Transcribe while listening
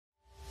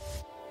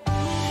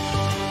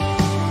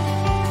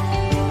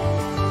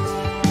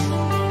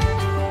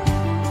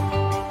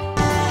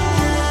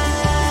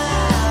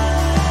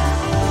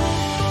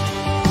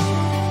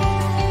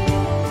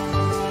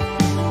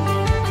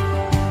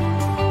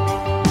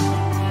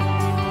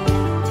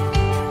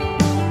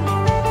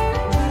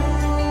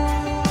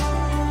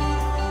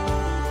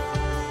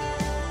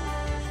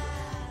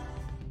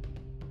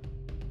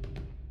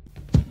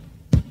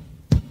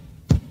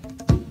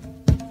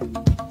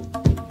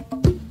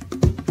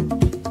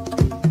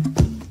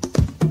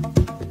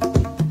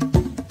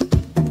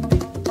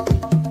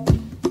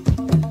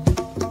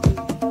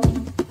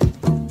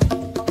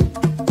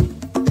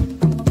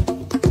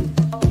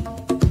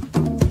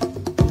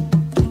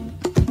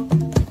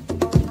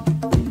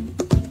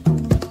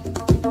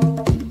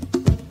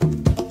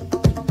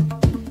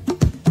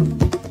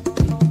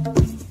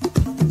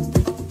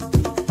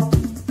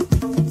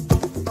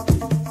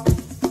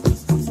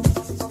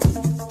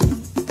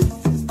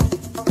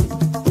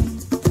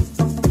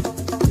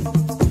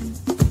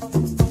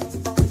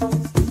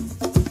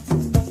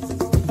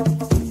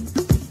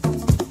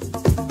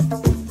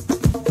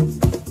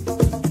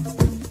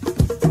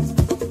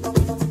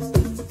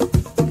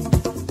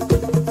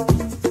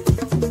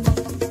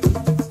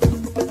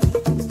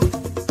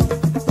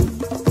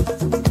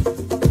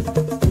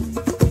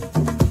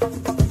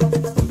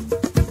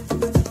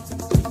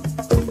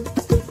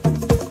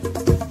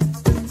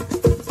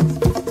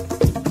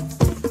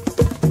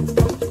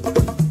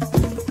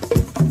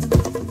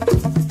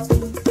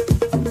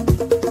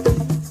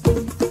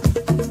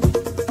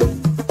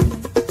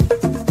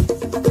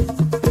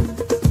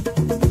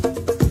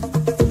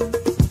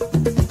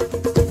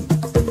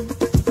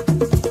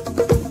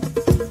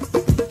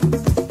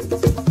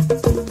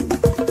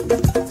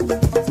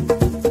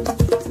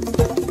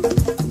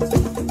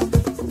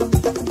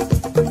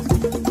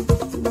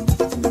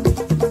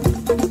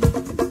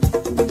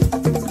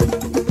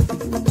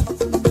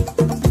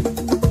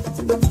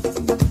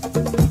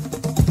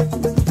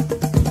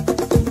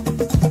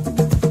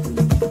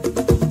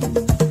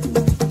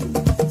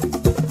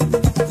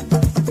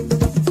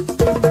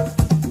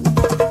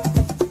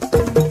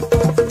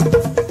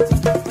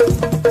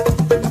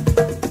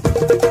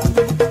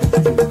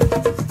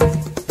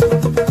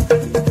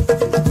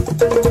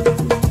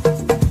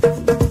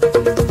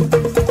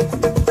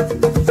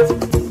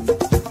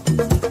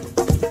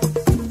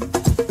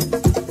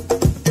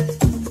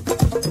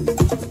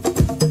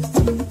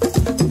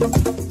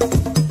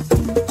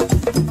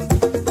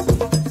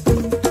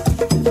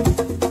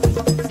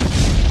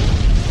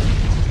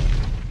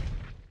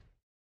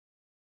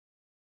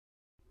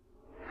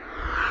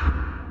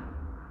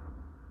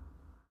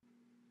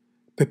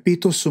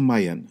Pepito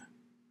Sumayan,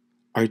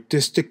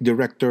 Artistic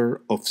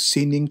Director of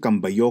Sining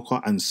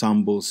Cambayoca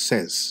Ensemble,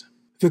 says,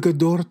 "The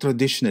gador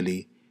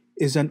traditionally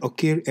is an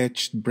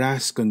ochre-etched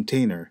brass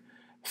container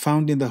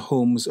found in the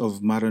homes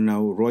of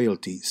Maranao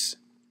royalties.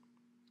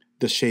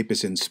 The shape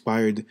is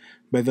inspired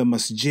by the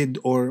masjid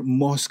or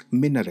mosque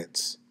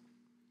minarets.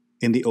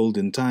 In the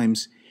olden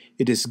times,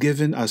 it is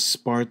given as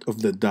part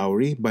of the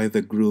dowry by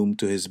the groom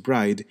to his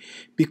bride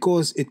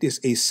because it is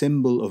a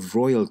symbol of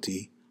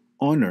royalty,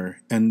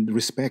 honor, and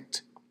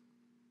respect.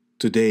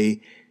 Today,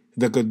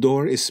 the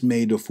gador is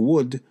made of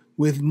wood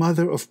with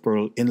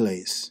mother-of-pearl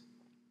inlays.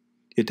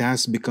 It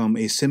has become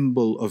a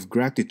symbol of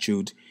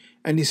gratitude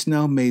and is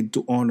now made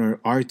to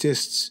honor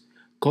artists,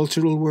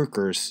 cultural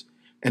workers,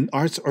 and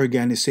arts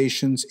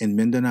organizations in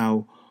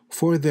Mindanao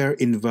for their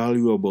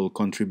invaluable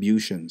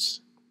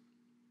contributions.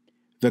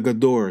 The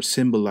gador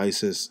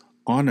symbolizes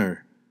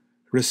honor,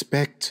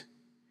 respect,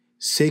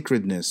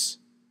 sacredness,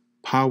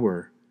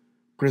 power,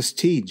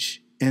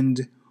 prestige,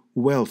 and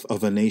wealth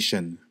of a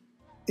nation.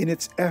 In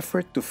its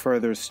effort to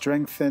further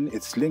strengthen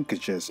its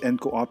linkages and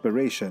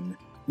cooperation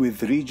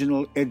with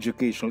regional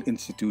educational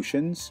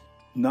institutions,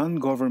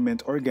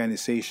 non-government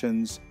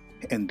organizations,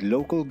 and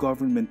local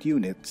government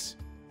units,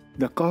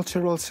 the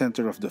Cultural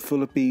Center of the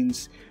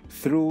Philippines,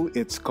 through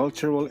its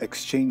Cultural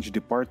Exchange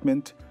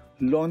Department,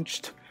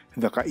 launched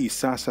the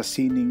Kaisa Sa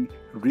Sining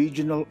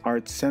Regional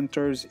Arts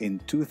Centers in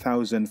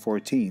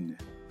 2014,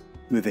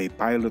 with a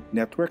pilot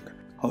network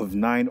of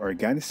 9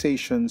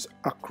 organizations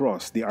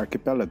across the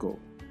archipelago.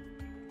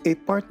 A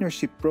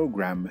partnership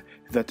program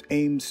that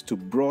aims to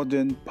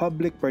broaden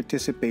public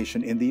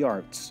participation in the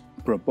arts,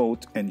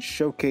 promote and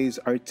showcase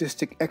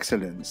artistic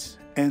excellence,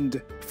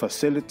 and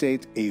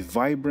facilitate a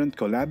vibrant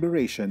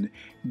collaboration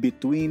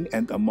between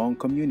and among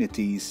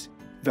communities.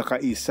 The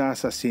Kaisa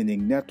Sa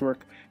Sining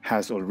network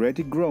has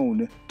already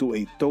grown to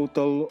a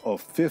total of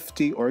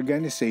 50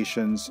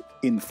 organizations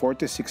in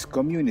 46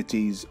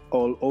 communities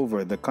all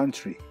over the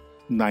country.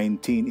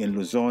 19 in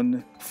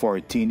Luzon,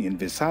 14 in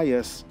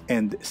Visayas,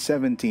 and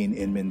 17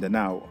 in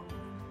Mindanao.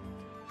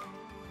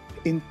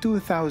 In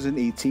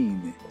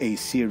 2018, a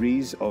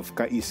series of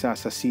Kaisa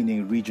Sa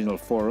Sining regional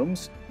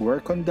forums were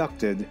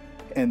conducted,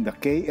 and the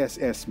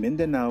KSS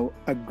Mindanao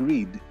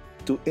agreed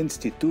to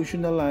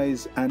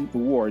institutionalize an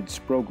awards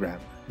program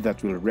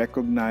that will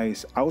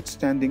recognize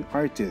outstanding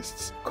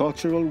artists,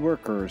 cultural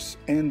workers,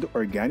 and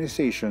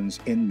organizations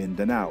in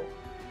Mindanao.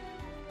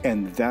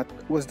 And that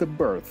was the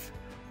birth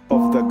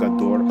of the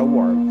GADOR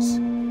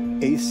Awards,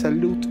 a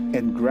salute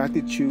and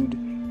gratitude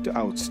to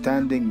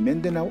outstanding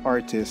Mindanao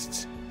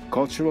artists,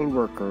 cultural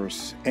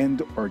workers,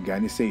 and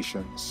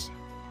organizations.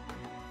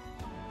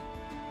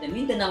 The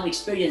Mindanao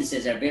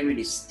experiences are very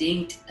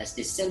distinct as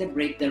they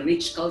celebrate the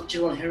rich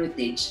cultural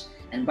heritage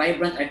and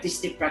vibrant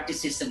artistic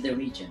practices of the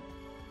region.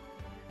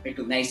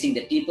 Recognizing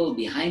the people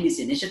behind these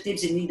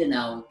initiatives in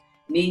Mindanao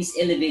means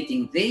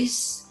elevating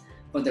this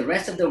for the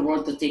rest of the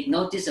world to take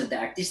notice of the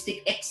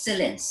artistic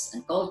excellence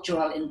and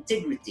cultural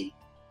integrity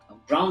of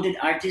grounded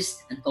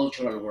artists and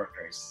cultural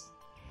workers.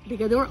 The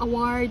GADOR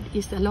Award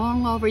is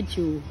long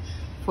overdue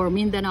for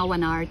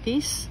Mindanaoan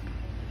artists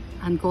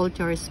and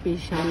cultural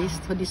specialists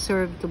who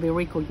deserve to be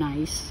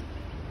recognized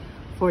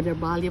for their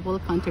valuable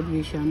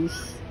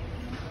contributions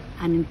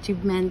and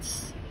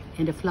achievements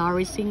in the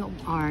flourishing of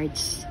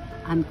arts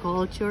and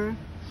culture,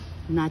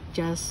 not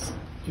just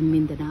in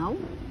Mindanao,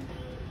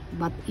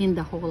 but in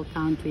the whole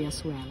country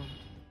as well.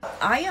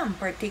 I am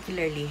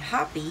particularly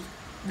happy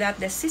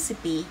that the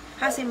CCP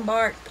has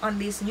embarked on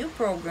this new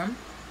program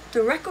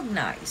to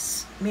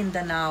recognize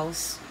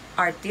Mindanao's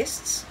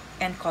artists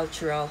and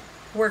cultural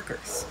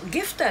workers.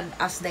 Gifted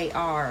as they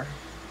are,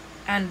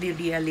 and the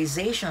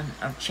realization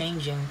of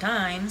changing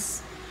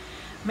times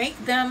make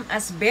them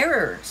as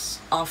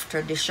bearers of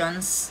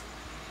traditions,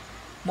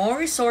 more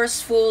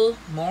resourceful,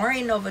 more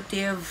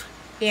innovative,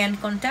 in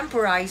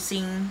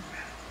contemporizing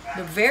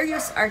the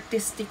various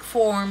artistic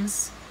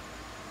forms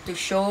to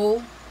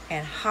show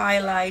and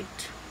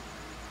highlight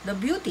the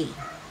beauty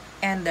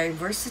and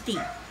diversity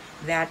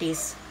that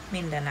is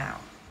Mindanao.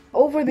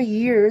 Over the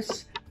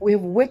years, we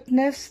have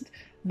witnessed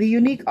the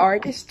unique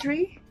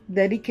artistry,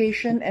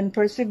 dedication, and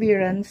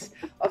perseverance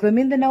of the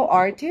Mindanao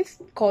artists,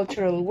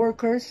 cultural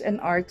workers, and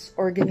arts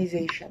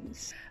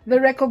organizations. The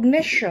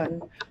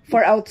recognition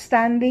for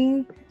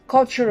outstanding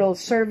cultural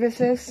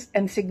services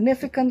and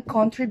significant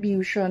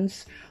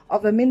contributions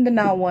of the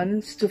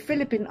Mindanaoans to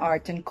Philippine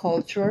art and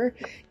culture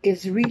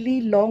is really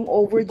long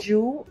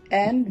overdue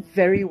and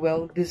very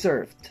well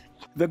deserved.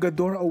 The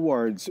GADOR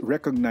Awards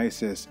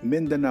recognizes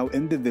Mindanao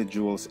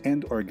individuals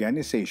and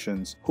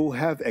organizations who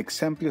have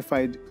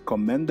exemplified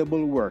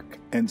commendable work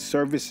and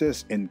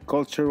services in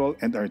cultural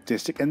and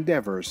artistic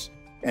endeavors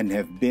and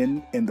have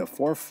been in the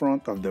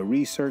forefront of the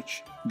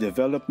research,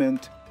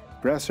 development,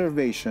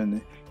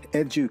 preservation,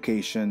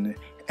 education,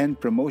 and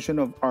promotion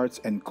of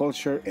arts and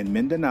culture in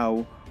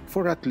Mindanao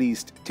for at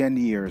least 10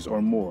 years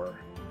or more.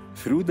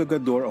 Through the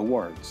GADOR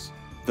Awards,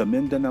 the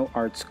Mindanao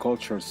arts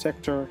culture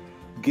sector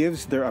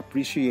gives their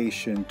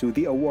appreciation to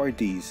the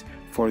awardees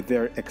for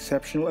their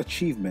exceptional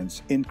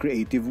achievements in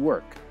creative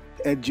work,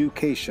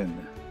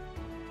 education,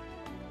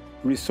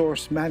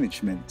 resource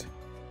management,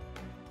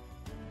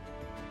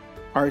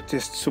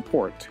 artist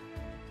support,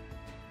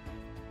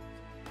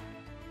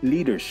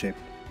 leadership,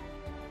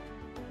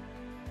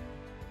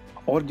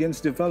 audience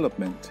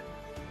development,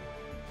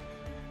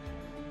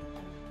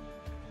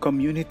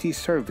 community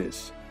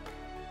service,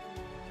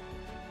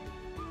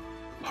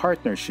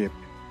 partnership,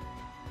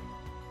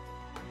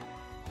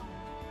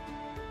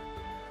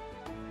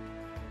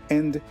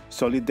 and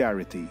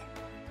solidarity.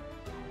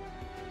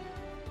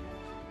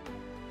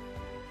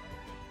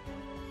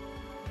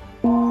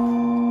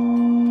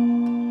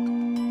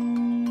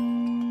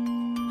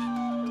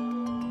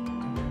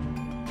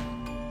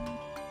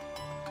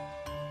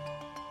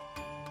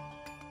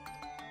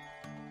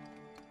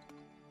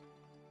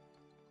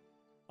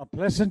 A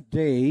pleasant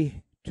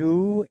day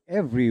to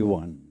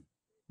everyone.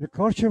 The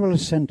Cultural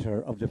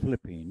Center of the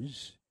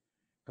Philippines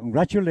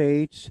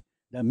congratulates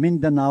the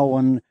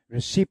Mindanaoan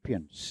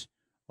recipients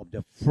of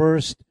the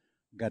first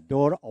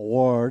GADOR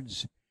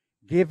Awards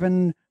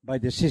given by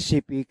the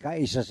CCP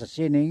Kaisa Sa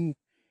Sining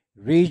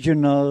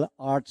Regional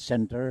Arts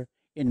Center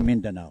in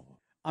Mindanao.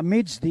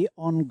 Amidst the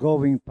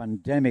ongoing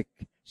pandemic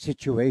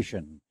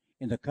situation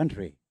in the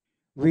country,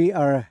 we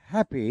are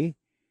happy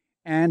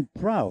and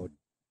proud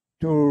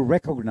to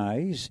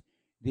recognize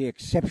the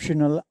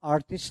exceptional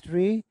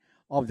artistry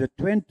of the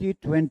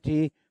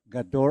 2020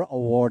 GADOR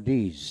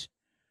awardees,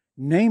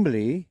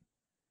 namely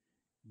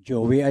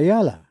Joey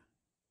Ayala,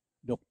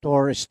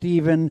 Dr.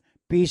 Stephen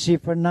P.C.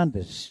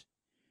 Fernandez,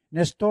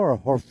 Nestor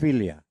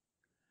Horfilia,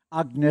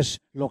 Agnes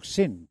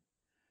Locsin,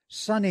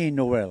 Sunny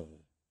Noel,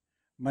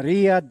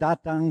 Maria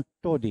Datang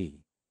Todi,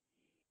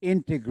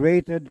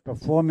 Integrated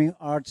Performing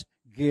Arts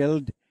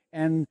Guild,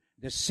 and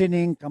the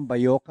Sining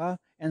Kambayoka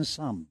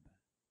Ensemble.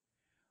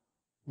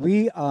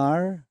 We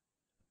are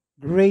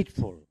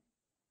grateful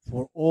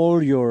for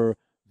all your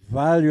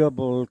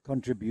valuable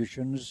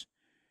contributions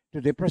to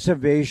the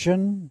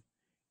preservation,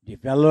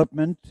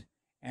 development,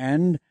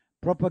 and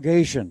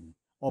propagation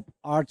of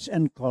arts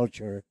and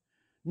culture,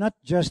 not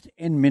just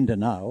in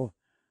Mindanao,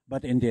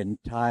 but in the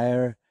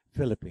entire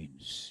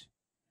Philippines.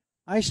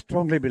 I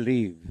strongly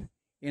believe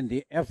in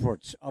the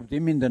efforts of the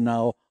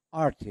Mindanao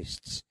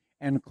artists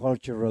and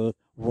cultural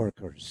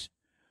workers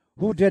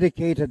who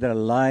dedicated their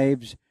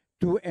lives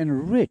to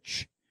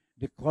enrich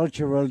the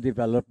cultural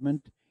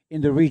development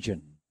in the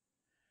region.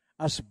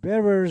 As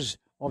bearers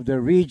of the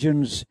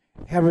region's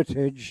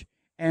heritage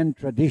and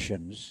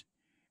traditions,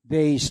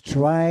 they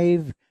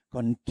strive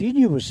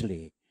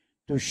continuously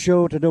to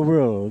show to the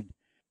world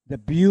the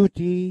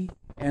beauty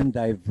and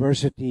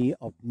diversity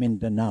of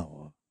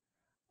Mindanao.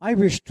 I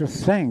wish to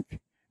thank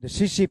the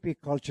CCP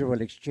Cultural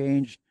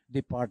Exchange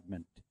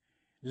Department,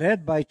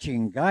 led by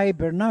Chingay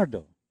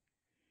Bernardo,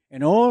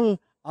 and all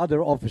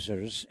other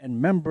officers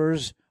and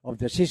members of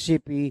the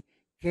CCP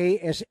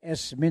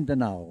KSS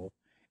Mindanao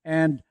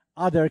and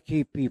other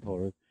key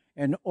people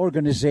and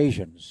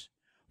organizations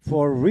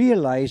for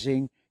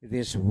realizing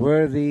this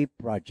worthy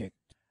project.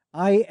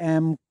 I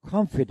am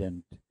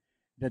confident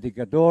that the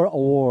GADOR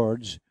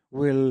Awards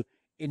will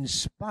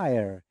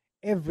inspire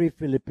every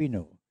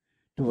Filipino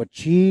to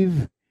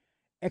achieve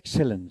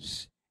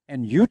excellence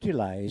and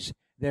utilize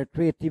their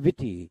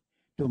creativity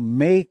to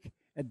make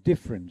a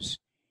difference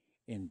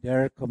in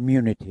their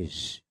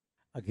communities.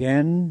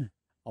 Again,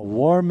 a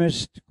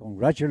warmest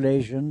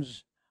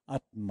congratulations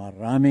at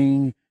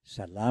maraming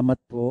salamat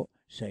po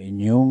sa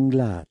inyong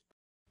lahat.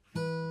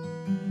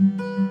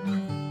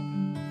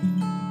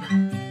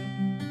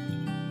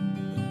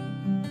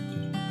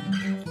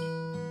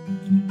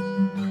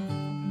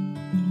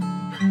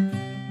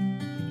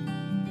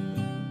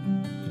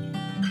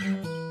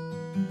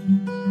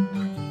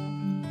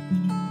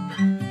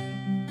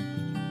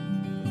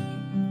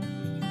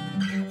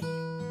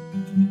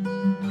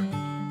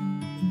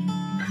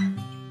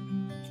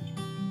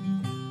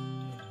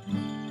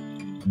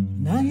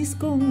 Nais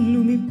kong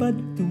lumipad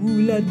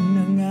tulad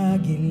ng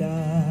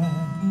agila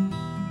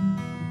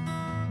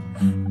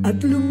at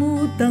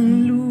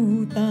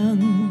lumutang-lutang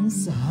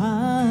sa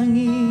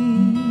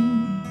hangin,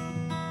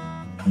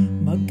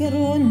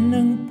 magkaroon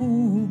ng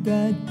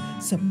pugad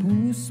sa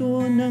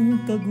puso ng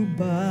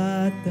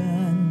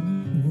kagubatan,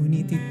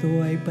 ngunit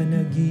ito ay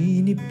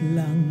panaginip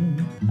lang,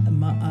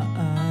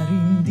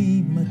 maaaring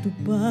di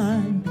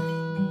matupad.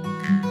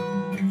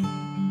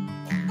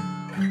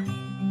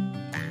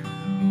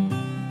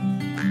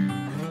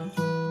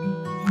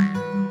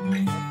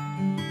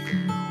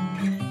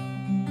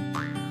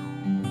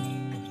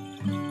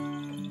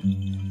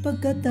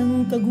 Pagkat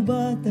ang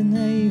kagubatan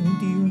ay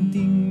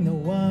unti-unting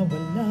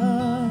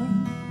nawawala,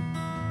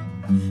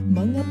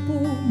 mga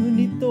puno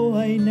nito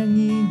ay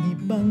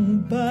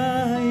nangingibang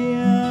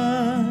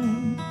bayan.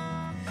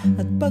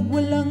 At pag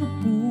walang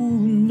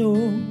puno,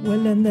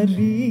 wala na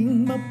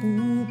ring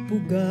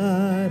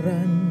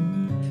mapupugaran.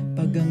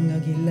 Pag ang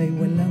agila'y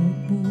walang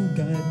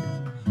pugad,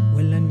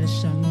 wala na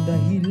siyang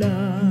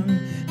dahilang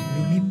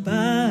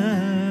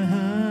lumipad.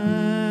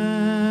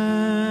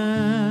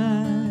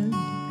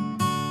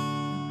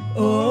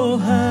 O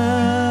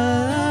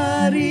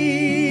Haring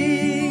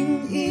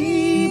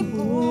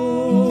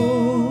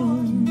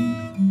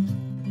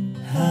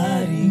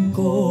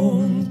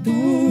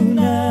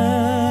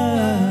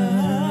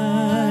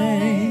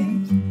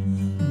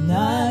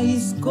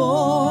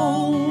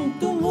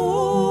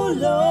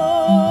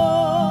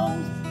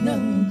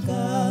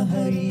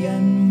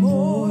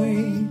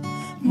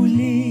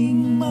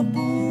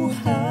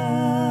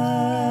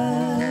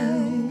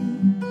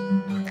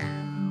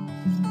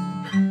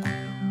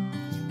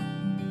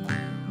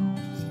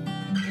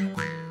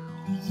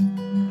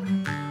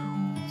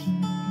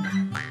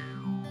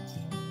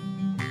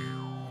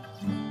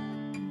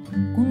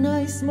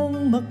Nais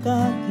mong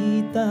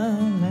makakita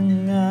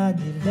ng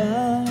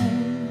agila.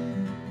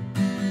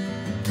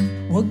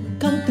 Huwag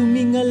kang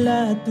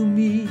tumingala,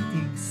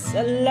 tumitig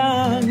sa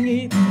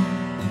langit,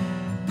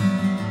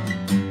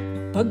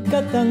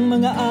 pagkat ang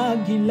mga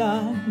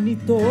agila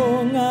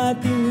nitong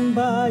ating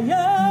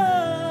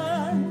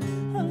bayan,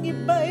 ang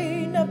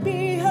iba'y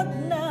nabihag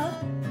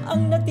na,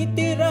 ang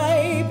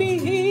natitira'y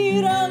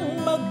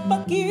bihirang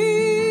magpakita.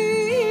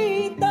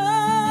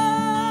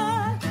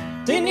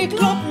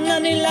 Tiniklop na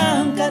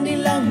nila ang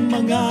kanilang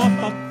mga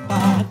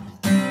pakpak,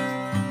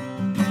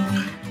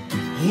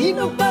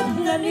 hinubad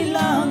na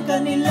nila ang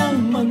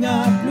kanilang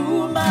mga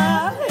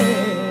plumahe.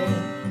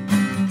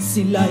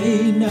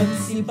 Sila'y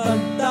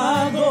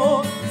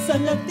nagsipagtago sa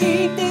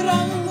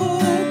natitirang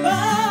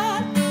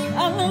upat,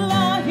 ang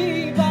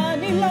lahi ba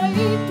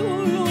nila'y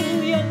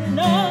tuluyan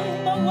ng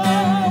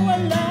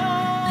mawawala.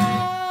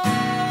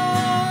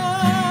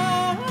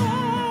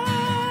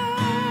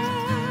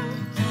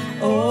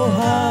 O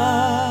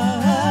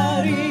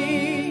Haring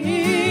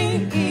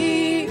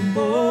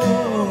Ibon,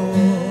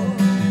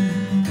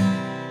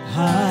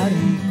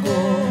 Hari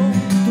kong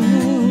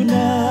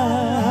tunay,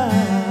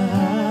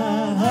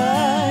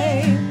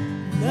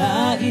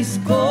 nais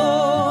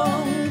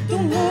kong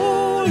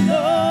tumulong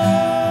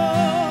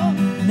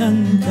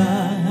ng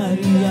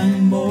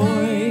kaharian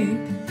mo'y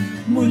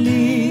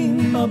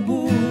muling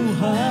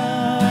mabuhay.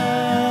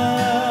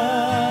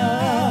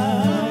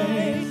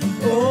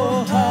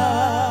 O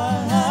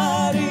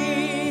Haring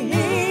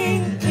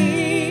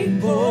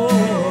Ibon,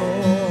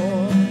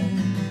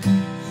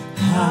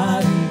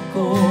 Hari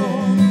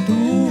kong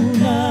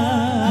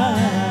tunay,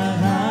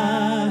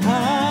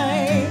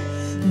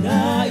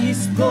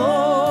 nais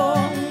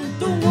kong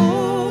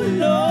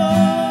tumulong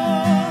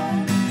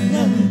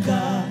ng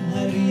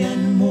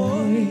kaharian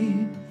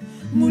mo'y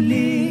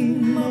muling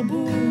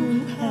mabuhay.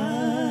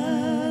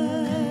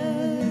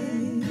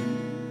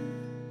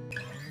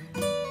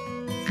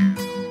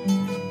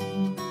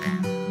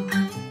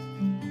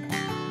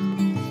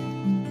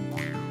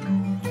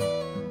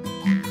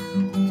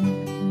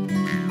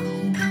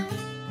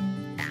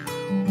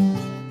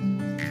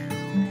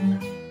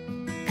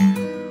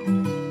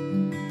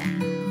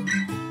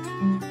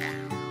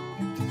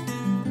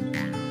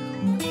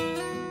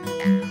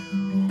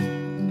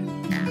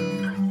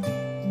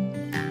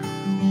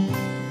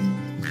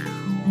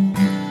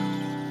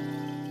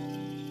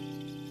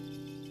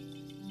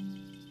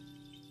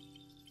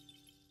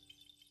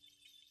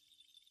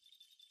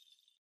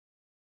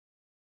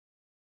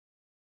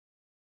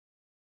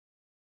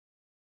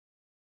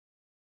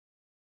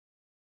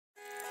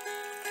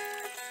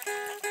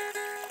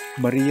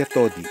 Maria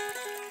Todi,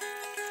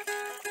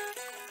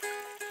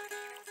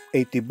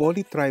 a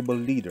Tiboli tribal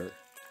leader,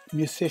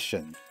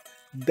 musician,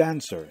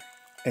 dancer,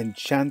 and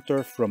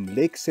chanter from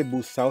Lake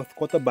Sebu, South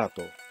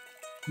Cotabato.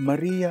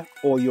 Maria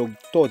Oyog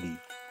Todi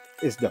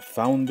is the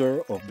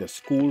founder of the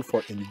School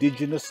for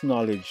Indigenous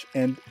Knowledge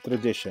and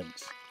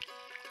Traditions.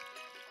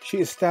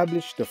 She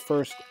established the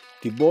first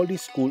Tiboli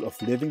School of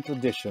Living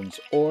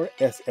Traditions, or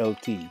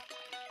SLT,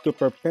 to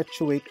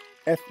perpetuate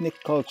ethnic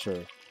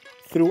culture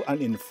through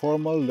an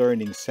informal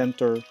learning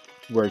center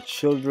where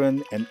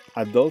children and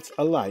adults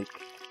alike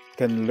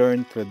can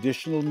learn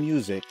traditional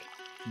music,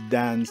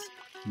 dance,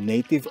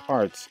 native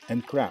arts,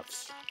 and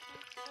crafts.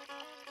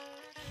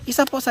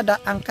 Isa po sa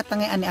ang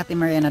katangian ni Ate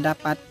Maria na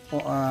dapat po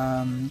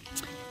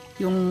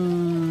yung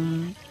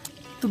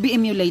to be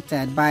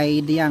emulated by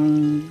the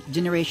young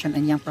generation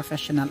and young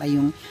professional ay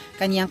yung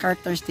kanyang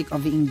characteristic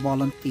of being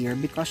volunteer,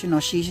 because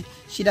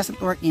she doesn't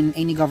work in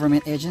any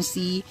government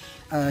agency,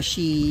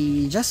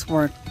 she just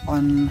work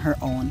on her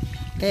own,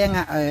 kaya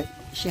nga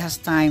she has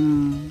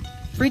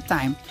free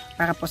time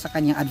para po sa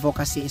kanyang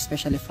advocacy,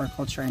 especially for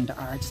culture and the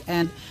arts.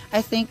 And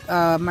I think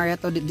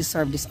Maria Todi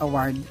deserved this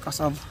award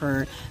because of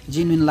her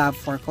genuine love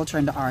for culture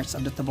and the arts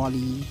of the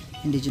Tiboli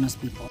indigenous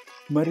people.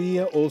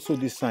 Maria also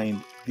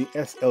designed the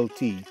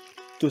SLT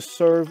to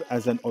serve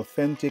as an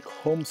authentic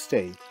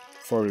homestay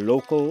for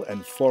local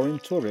and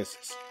foreign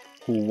tourists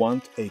who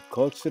want a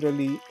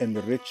culturally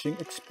enriching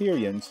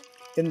experience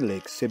in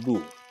Lake Sebu.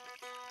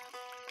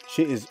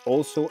 She is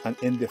also an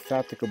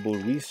indefatigable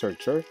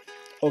researcher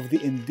of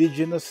the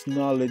indigenous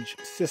knowledge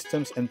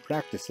systems and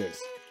practices,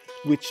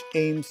 which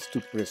aims to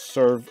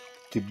preserve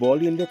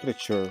Tiboli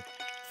literature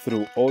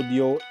through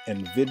audio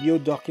and video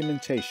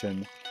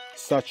documentation,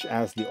 such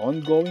as the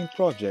ongoing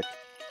project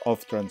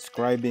of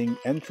transcribing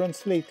and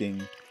translating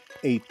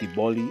a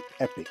Tiboli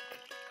epic.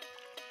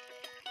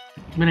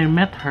 When I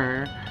met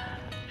her,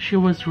 she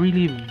was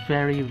really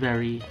very,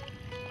 very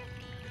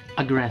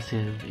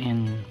aggressive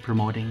in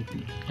promoting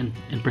and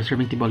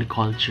preserving Tiboli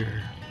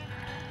culture.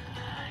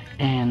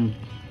 And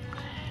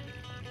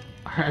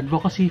her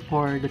advocacy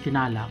for the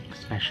Tinalak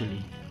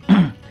especially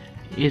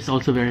is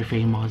also very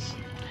famous.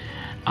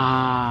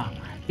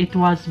 It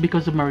was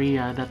because of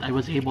Maria that I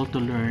was able to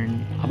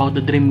learn about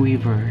the dream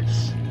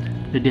weavers,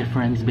 the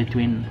difference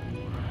between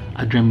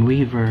a dream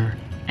weaver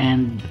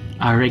and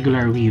a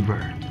regular weaver.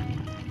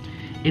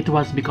 It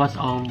was because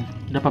of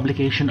the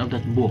publication of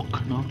that book,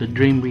 the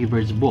Dream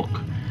Weaver's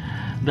book,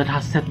 that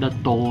has set the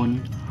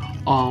tone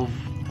of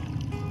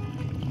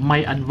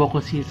my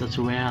advocacies as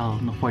well,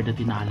 no, for the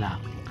Tinalak.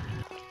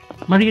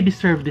 Maria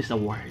deserved this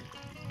award,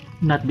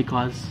 not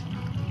because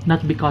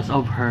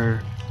of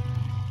her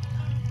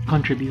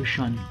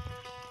contribution,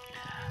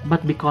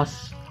 but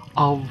because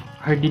of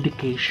her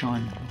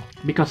dedication,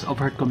 because of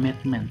her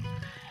commitment,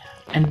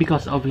 and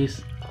because of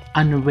his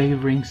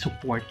unwavering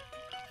support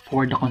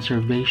for the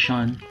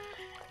conservation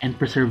and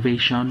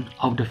preservation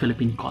of the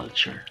Philippine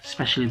culture,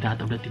 especially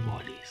that of the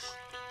Tibolis.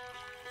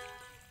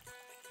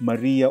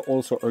 Maria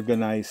also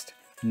organized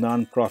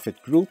non-profit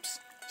groups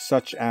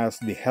such as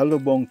the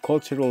Helobong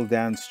Cultural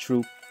Dance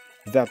Troupe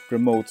that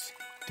promotes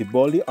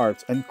Tiboli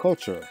arts and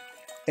culture,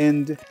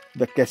 and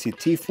the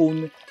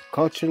Kesitifun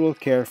Cultural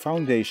Care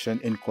Foundation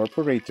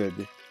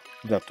Incorporated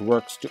that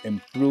works to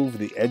improve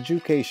the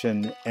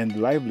education and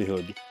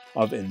livelihood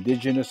of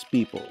indigenous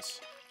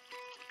peoples.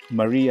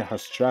 Maria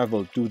has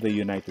traveled to the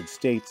United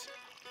States,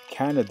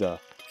 Canada,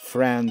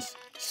 France,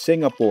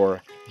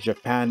 Singapore,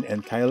 Japan,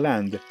 and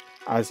Thailand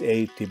as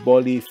a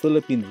Tiboli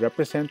Philippine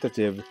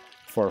representative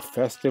for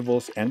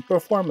festivals and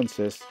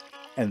performances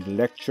and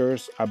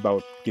lectures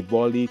about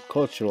Tiboli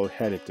cultural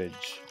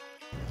heritage.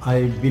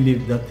 I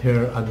believe that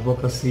her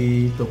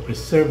advocacy to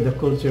preserve the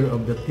culture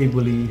of the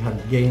Tiboli had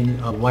gained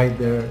a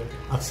wider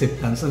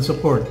acceptance and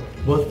support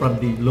both from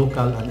the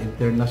local and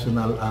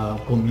international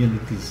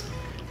communities.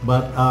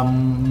 But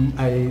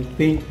I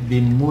think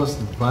the most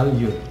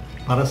valued,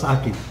 para sa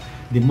akin,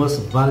 the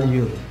most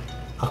valued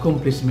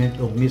accomplishment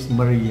of Miss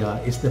Maria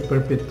is the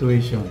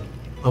perpetuation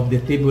of the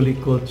Tiboli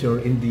culture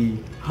in the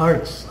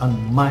hearts and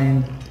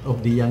mind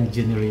of the young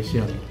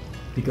generation,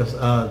 because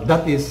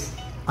that is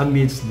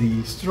amidst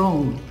the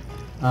strong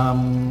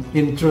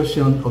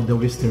intrusion of the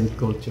Western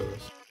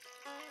cultures.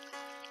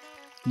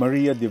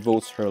 Maria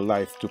devotes her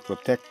life to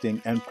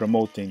protecting and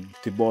promoting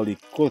Tiboli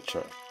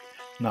culture,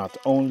 not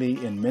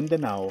only in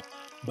Mindanao,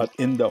 but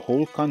in the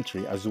whole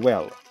country as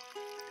well.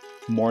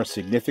 More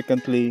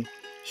significantly,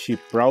 she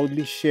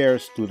proudly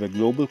shares to the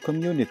global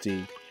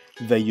community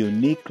the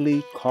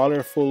uniquely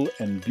colorful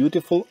and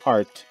beautiful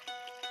art,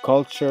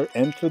 culture,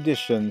 and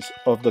traditions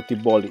of the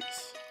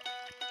Tibolis.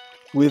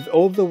 With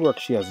all the work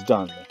she has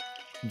done,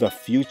 the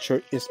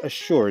future is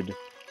assured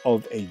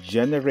of a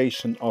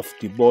generation of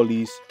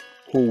Tibolis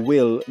who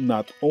will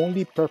not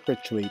only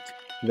perpetuate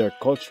their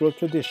cultural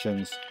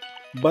traditions,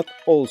 but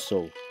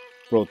also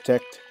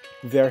protect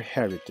their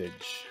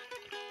heritage.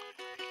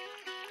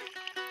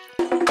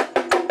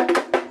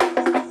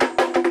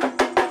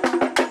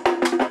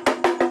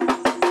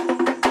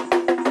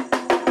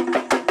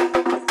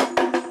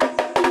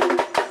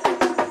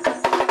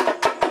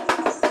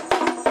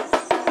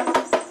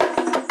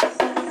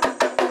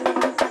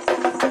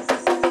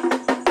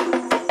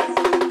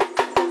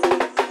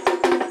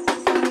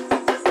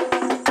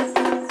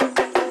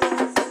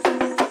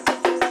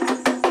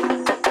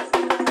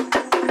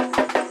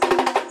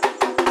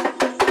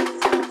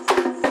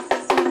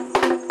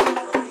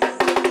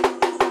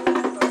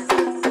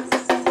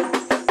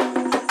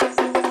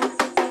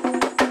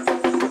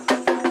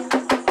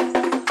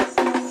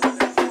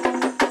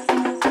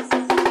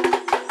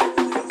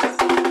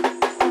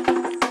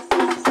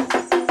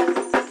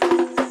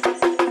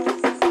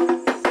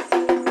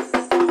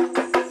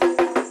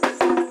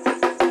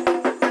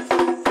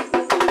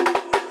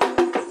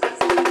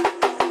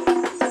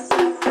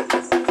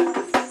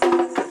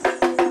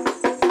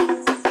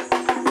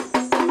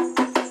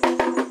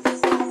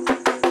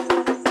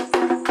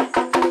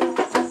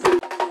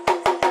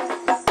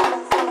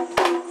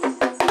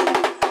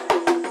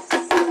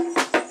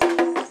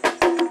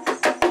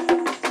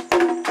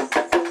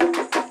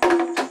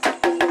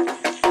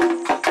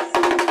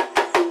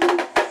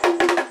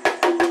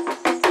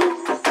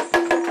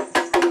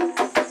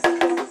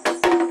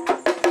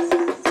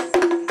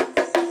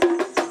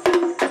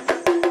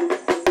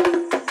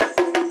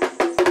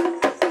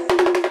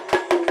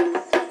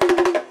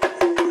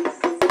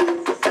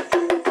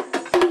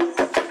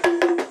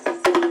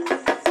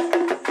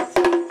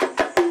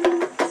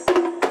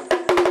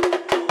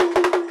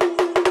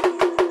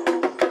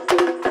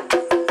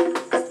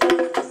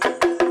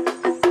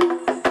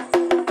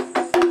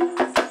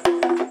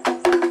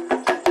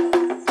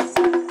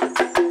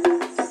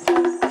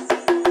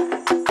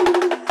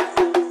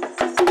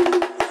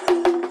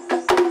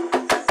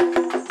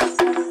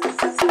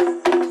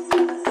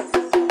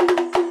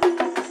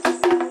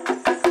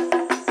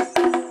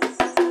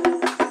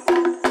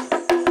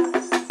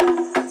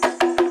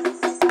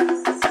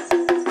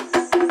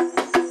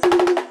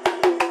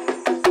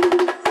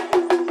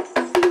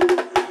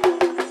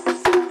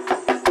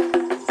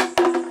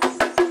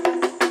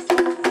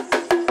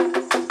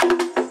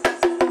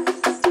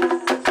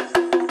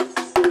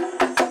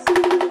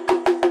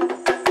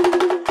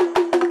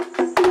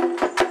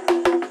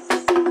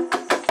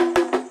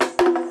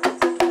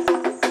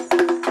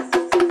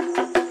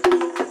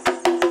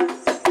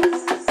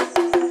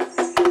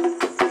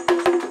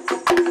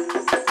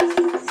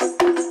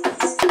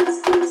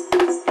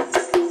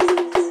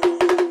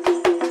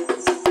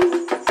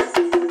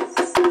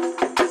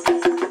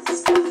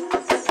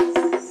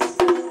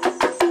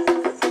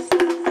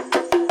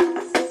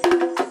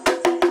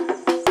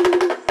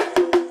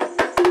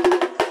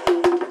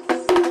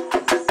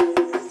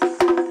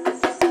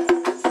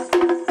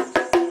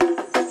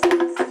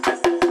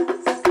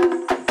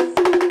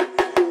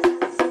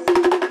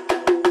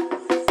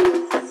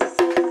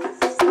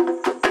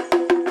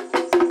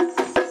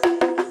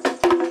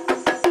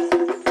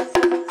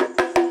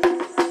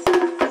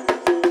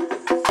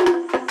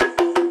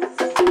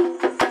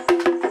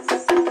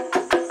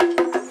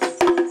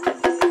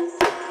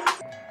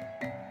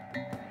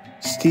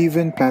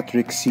 Stephen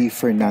Patrick C.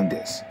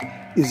 Fernandez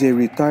is a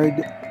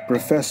retired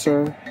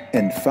professor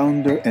and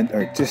founder and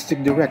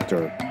artistic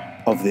director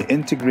of the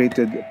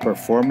Integrated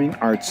Performing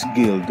Arts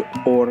Guild,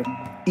 or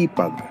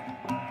IPAG,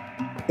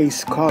 a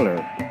scholar,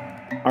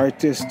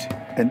 artist,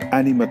 and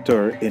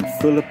animator in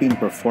Philippine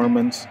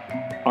performance,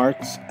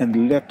 arts,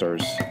 and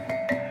letters.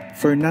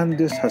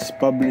 Fernandez has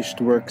published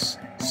works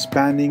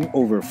spanning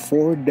over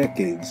 4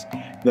 decades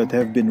that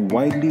have been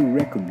widely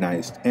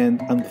recognized and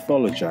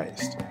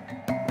anthologized.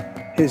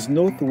 His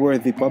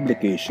noteworthy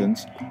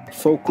publications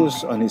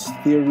focus on his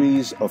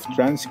theories of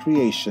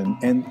transcreation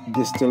and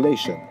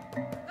distillation,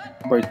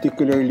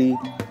 particularly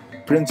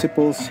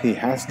principles he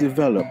has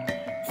developed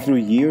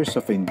through years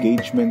of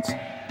engagements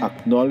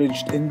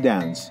acknowledged in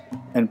dance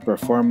and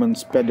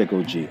performance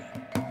pedagogy.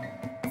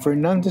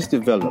 Fernandez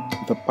developed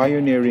the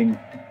pioneering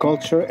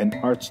Culture and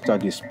Art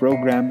Studies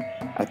program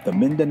at the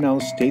Mindanao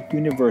State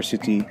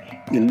University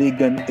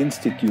Iligan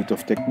Institute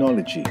of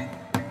Technology.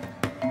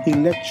 He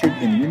lectured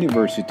in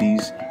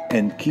universities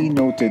and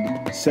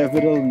keynoted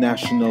several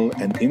national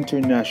and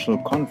international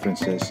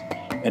conferences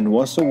and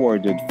was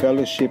awarded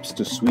fellowships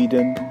to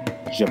Sweden,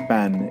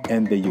 Japan,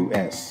 and the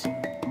US.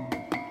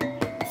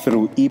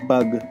 Through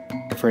IPAG,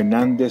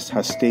 Fernandez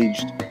has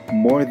staged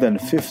more than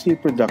 50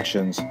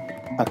 productions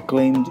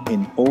acclaimed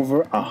in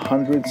over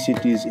 100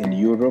 cities in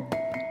Europe,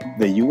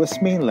 the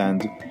US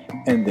mainland,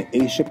 and the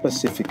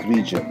Asia-Pacific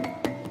region.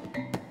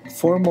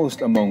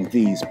 Foremost among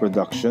these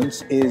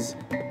productions is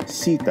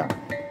Sita,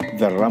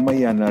 the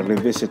Ramayana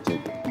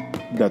Revisited,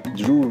 that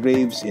drew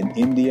raves in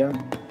India,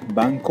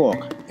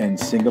 Bangkok, and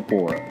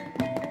Singapore.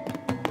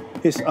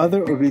 His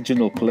other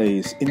original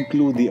plays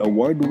include the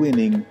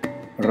award-winning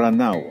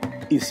Ranao,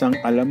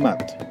 Isang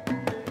Alamat,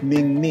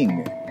 Ning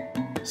Ning,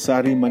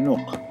 Sari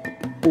Manok,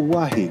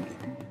 Uwahig,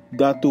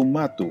 Datu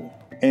Matu,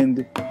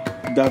 and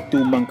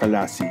Datu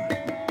Mangkalasi.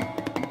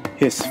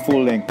 His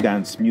full-length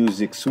dance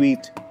music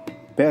suite,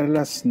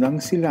 Perlas ng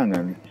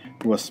Silangan,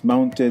 was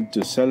mounted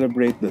to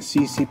celebrate the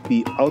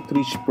CCP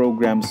Outreach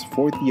Program's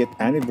 40th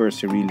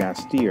anniversary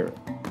last year.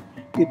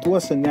 It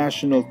was a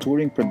national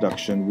touring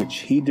production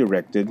which he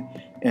directed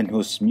and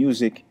whose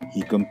music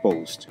he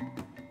composed.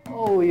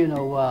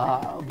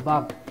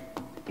 Back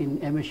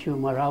in MSU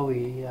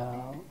Marawi,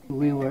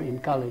 we were in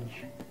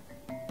college.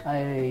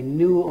 I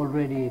knew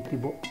already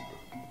Tibo.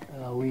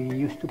 We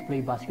used to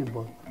play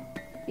basketball.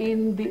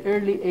 In the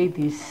early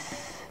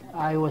 80s,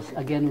 I was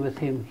again with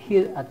him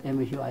here at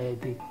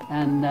MSU-IIT,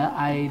 and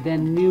I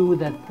then knew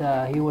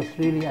that he was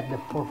really at the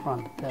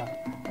forefront,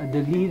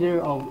 the leader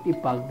of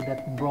IPAG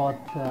that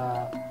brought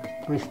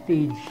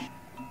prestige.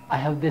 I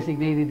have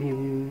designated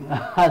him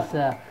as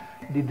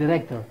the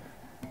director,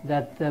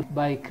 that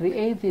by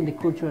creating the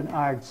Culture and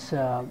Arts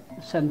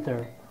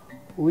Center,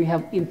 we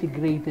have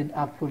integrated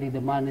actually the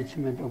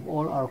management of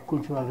all our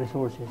cultural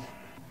resources.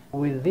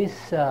 With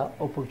these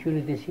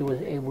opportunities, he was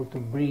able to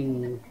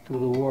bring to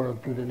the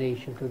world, to the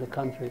nation, to the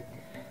country,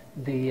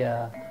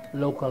 the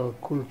local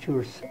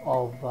cultures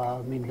of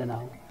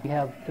Mindanao. We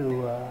have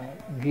to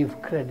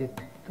give credit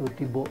to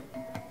Tibo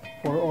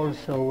for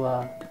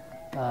also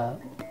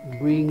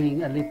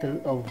bringing a little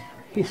of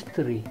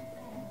history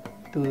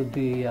to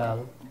the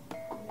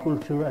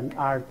culture and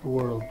art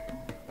world.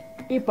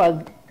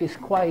 IPAG is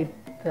quite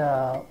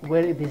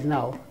where it is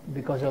now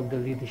because of the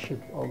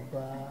leadership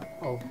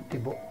of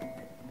Tibo.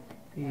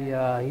 He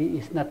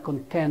is not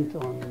content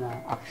on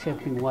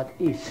accepting what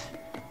is,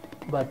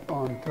 but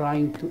on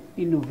trying to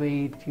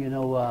innovate,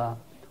 on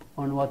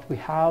what we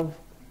have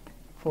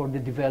for the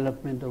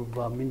development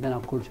of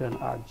Mindanao culture and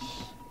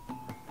arts.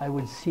 I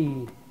would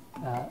see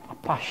a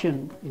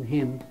passion in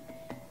him,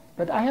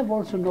 but I have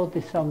also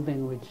noticed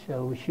something which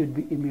we should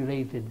be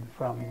emulated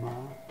from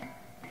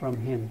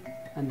him,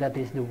 and that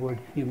is the word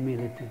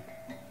humility.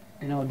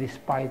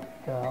 Despite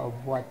of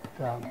what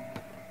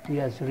he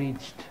has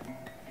reached,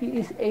 he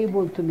is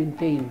able to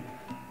maintain,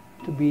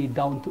 to be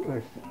down to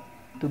earth,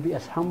 to be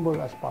as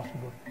humble as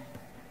possible.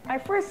 I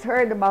first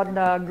heard about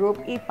the group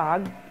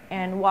IPAG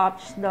and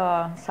watched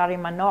the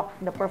Sarimanok,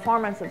 the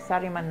performance of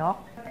Sarimanok.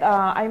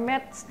 I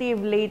met Steve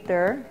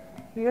later.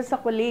 He was a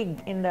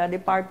colleague in the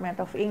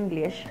Department of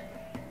English,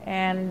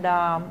 and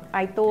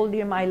I told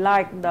him I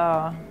liked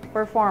the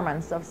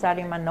performance of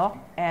Sarimanok,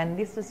 and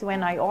this is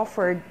when I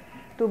offered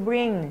to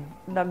bring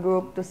the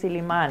group to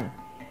Siliman,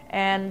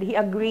 and he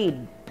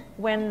agreed.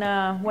 When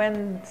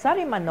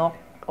Sarimanok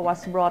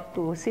was brought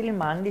to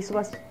Siliman, this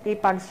was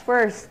IPAG's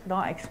first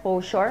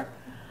exposure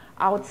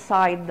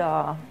outside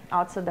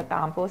the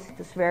campus. It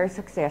was very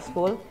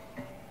successful.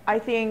 I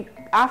think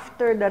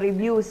after the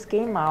reviews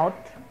came out,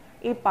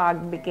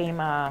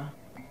 IPAG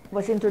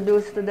was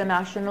introduced to the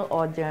national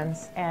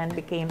audience and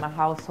became a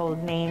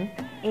household name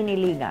in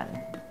Iligan.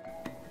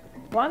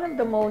 One of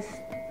the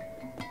most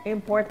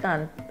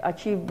important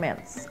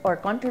achievements or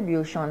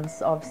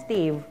contributions of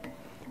Steve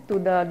to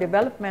the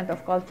development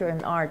of culture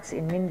and arts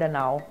in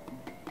Mindanao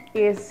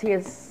is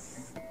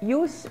his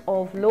use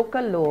of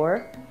local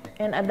lore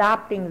and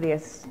adapting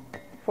this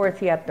for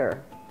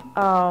theater.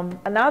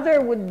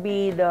 Another would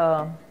be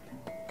the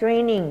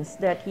trainings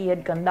that he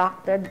had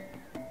conducted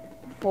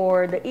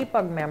for the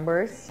IPAG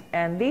members,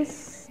 and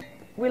this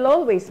will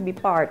always be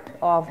part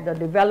of the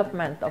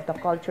development of the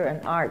culture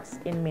and arts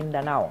in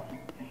Mindanao.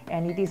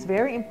 And it is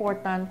very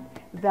important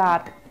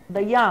that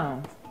the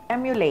young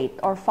emulate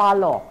or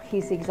follow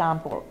his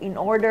example in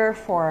order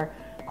for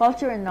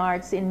culture and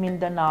arts in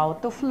Mindanao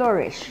to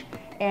flourish,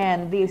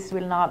 and this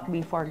will not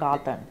be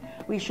forgotten.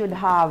 We should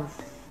have,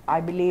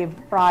 I believe,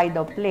 pride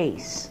of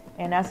place.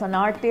 And as an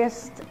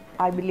artist,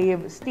 I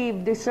believe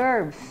Steve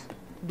deserves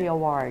the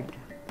award.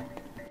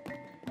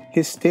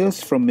 His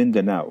Tales from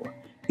Mindanao,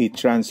 a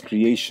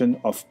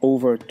transcreation of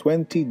over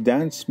 20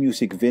 dance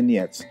music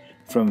vignettes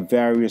from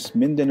various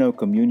Mindanao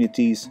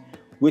communities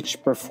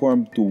which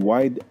performed to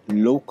wide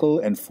local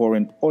and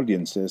foreign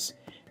audiences,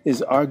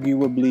 is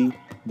arguably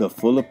the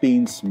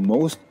Philippines'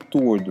 most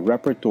toured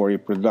repertory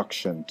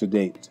production to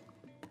date.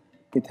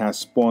 It has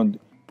spawned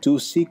 2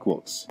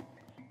 sequels,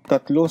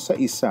 Tatlo sa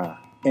Isa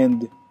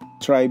and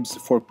Tribes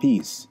for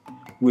Peace,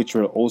 which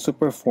were also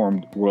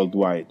performed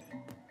worldwide.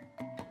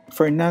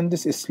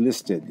 Fernandez is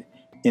listed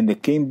in the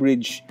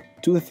Cambridge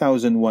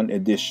 2001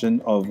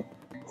 edition of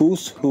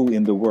Who's Who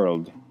in the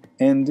World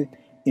and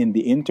in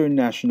the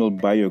International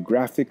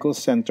Biographical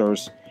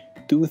Center's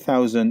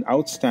 2000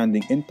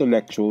 Outstanding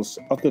Intellectuals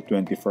of the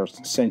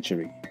 21st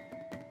Century.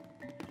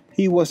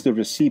 He was the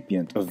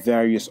recipient of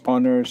various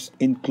honors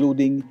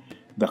including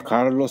the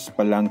Carlos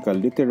Palanca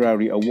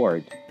Literary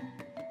Award,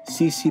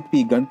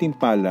 CCP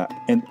Gantimpala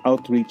and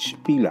Outreach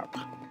Pilak,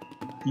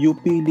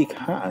 UP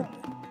Likhaan,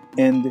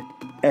 and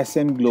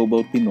SM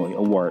Global Pinoy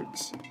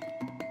Awards.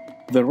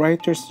 The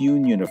Writers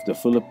Union of the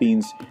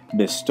Philippines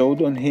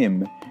bestowed on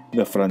him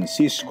the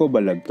Francisco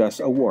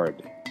Balagtas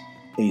Award,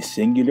 a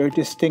singular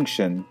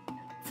distinction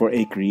for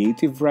a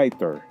creative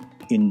writer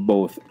in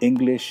both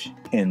English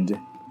and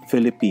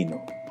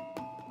Filipino.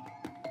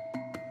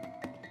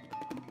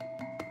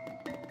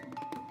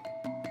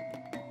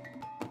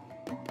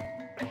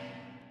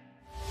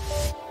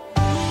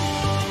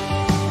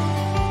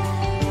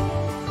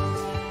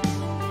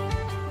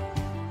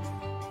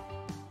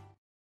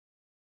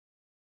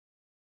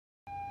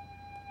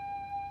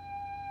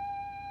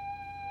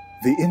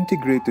 The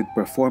Integrated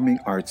Performing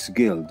Arts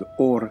Guild,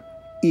 or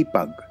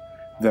IPAG,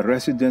 the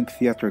resident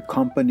theater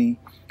company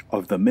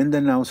of the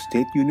Mindanao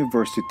State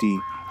University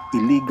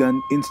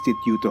Iligan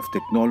Institute of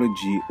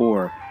Technology,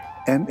 or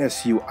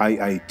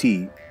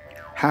MSU-IIT,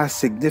 has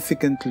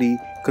significantly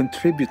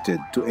contributed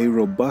to a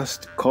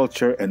robust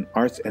culture and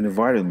arts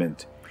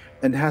environment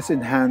and has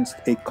enhanced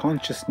a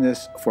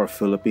consciousness for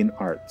Philippine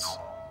arts.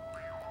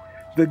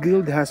 The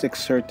Guild has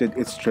exerted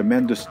its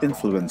tremendous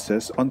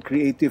influences on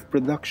creative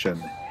production,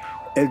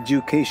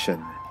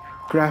 education,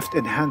 craft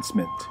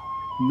enhancement,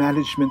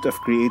 management of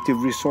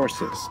creative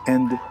resources,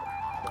 and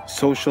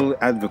social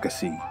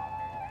advocacy.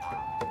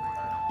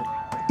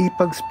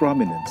 IPAG's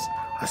prominence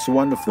as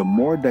one of the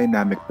more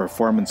dynamic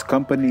performance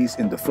companies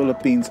in the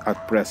Philippines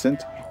at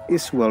present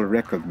is well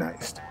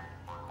recognized.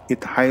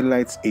 It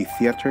highlights a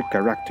theater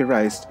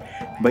characterized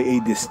by a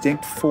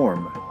distinct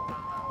form,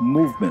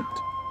 movement,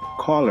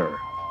 color,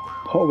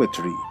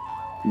 poetry,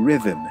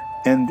 rhythm,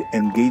 and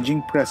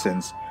engaging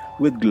presence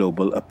with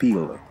global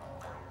appeal.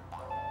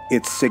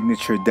 Its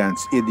signature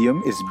dance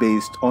idiom is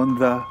based on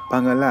the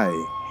pangalay,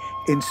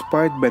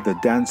 inspired by the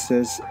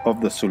dances of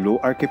the Sulu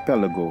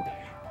archipelago,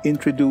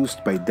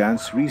 introduced by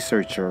dance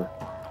researcher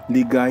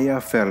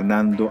Ligaya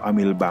Fernando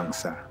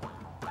Amilbangsa.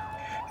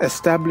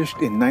 Established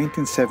in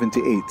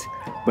 1978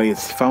 by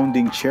its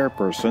founding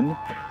chairperson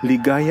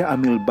Ligaya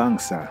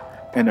Amilbangsa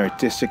and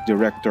artistic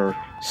director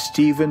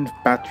Stephen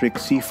Patrick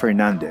C.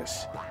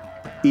 Fernandez,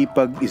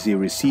 IPAG is a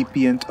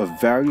recipient of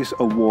various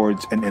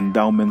awards and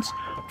endowments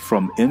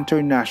from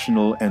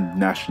international and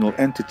national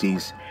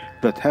entities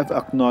that have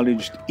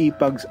acknowledged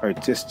IPAG's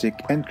artistic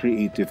and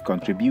creative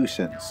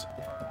contributions.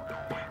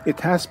 It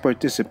has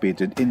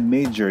participated in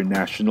major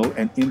national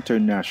and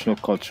international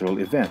cultural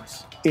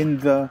events. In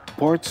the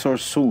Port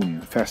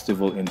Soursoon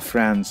Festival in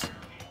France,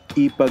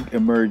 IPAG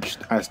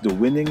emerged as the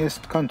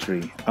winningest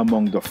country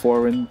among the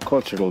foreign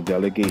cultural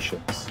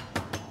delegations.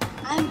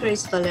 I'm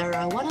Grace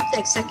Valera, one of the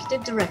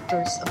executive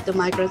directors of the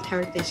Migrant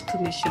Heritage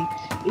Commission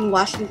in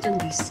Washington,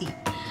 D.C.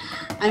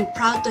 I'm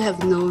proud to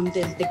have known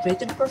the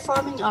Integrated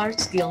Performing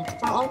Arts Guild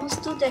for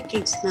almost 2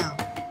 decades now.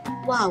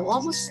 Wow,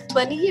 almost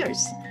 20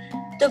 years.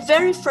 The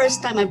very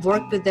first time I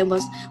worked with them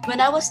was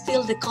when I was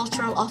still the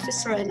cultural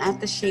officer and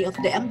attaché of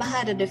the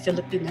Embajada de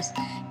Filipinas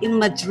in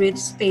Madrid,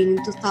 Spain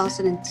in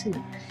 2002.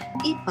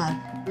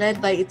 IPAG,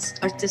 led by its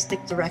artistic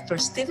director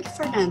Stephen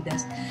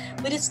Fernandez,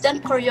 with its then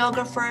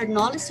choreographer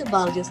Noli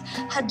Ceballos,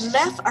 had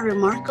left a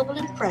remarkable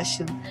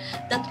impression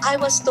that I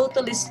was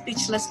totally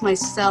speechless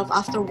myself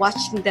after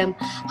watching them,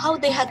 how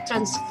they had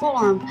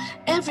transformed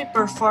every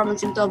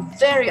performance into a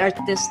very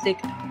artistic,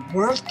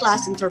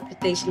 world-class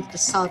interpretation of the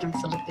Southern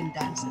Philippine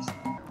dances.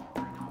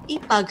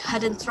 IPAG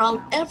had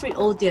enthralled every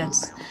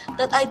audience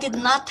that I did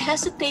not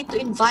hesitate to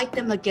invite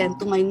them again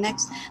to my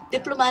next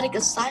diplomatic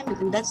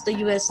assignment, and that's the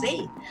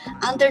USA.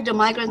 Under the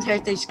Migrant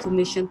Heritage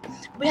Commission,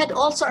 we had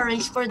also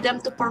arranged for them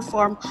to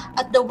perform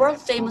at the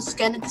world-famous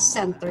Kennedy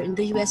Center in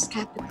the US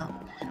Capitol.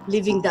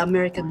 leaving the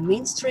American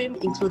mainstream,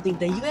 including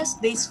the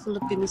US-based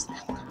Filipinos,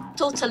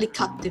 totally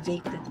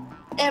captivated.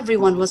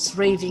 Everyone was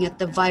raving at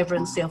the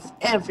vibrancy of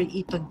every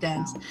ipag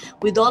dance,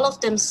 with all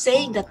of them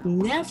saying that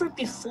never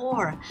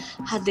before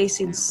had they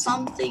seen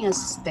something as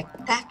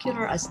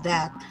spectacular as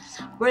that,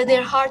 where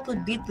their heart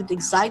would beat with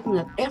excitement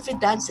at every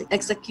dance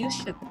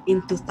execution.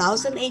 In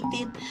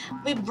 2018,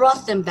 we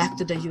brought them back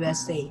to the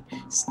USA.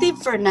 Steve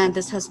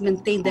Fernandez has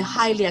maintained the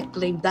highly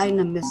acclaimed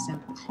dynamism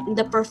in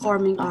the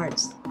performing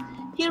arts.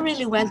 He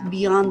really went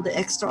beyond the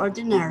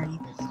extraordinary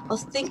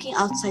of thinking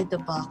outside the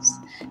box,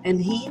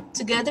 and he,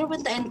 together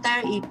with the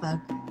entire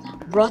ipag,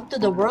 brought to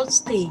the world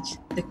stage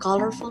the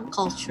colorful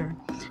culture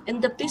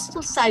and the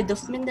peaceful side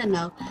of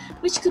Mindanao,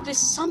 which could be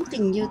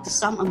something new to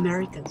some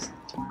Americans,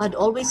 who had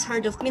always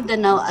heard of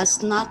Mindanao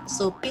as not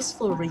so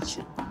peaceful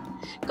region.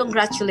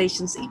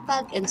 Congratulations,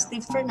 ipag and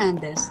Steve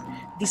Fernandez.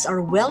 These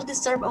are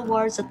well-deserved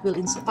awards that will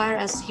inspire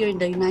us here in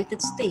the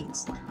United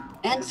States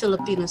and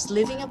Filipinos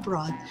living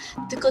abroad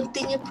to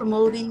continue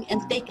promoting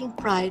and taking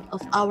pride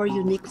of our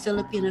unique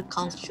Filipino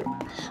culture.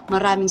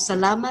 Maraming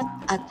salamat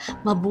at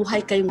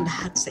mabuhay kayong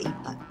lahat sa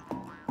ipag.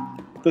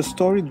 The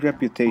storied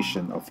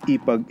reputation of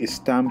ipag is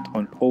stamped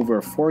on over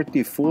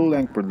 40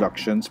 full-length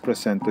productions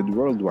presented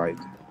worldwide.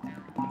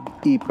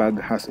 Ipag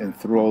has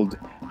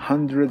enthralled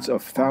hundreds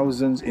of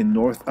thousands in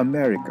North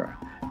America,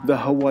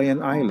 the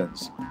Hawaiian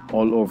Islands,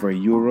 all over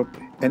Europe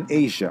and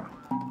Asia.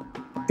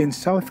 In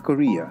South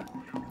Korea,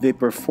 they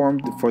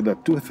performed for the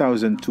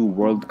 2002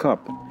 World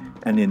Cup,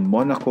 and in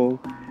Monaco,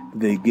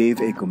 they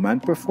gave a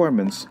command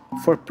performance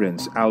for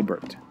Prince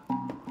Albert.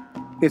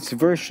 Its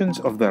versions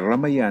of the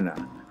Ramayana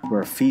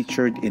were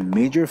featured in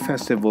major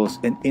festivals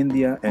in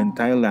India and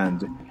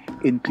Thailand,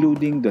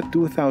 including the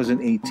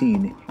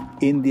 2018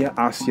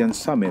 India-ASEAN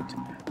Summit,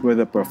 where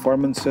the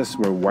performances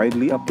were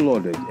widely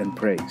applauded and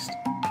praised.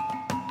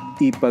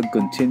 ipag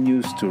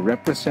continues to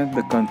represent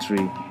the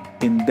country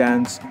in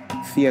dance,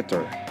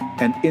 theater,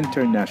 and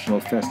international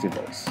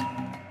festivals.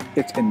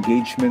 Its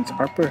engagements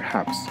are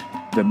perhaps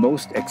the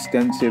most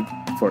extensive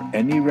for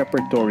any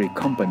repertory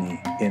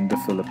company in the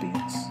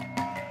Philippines.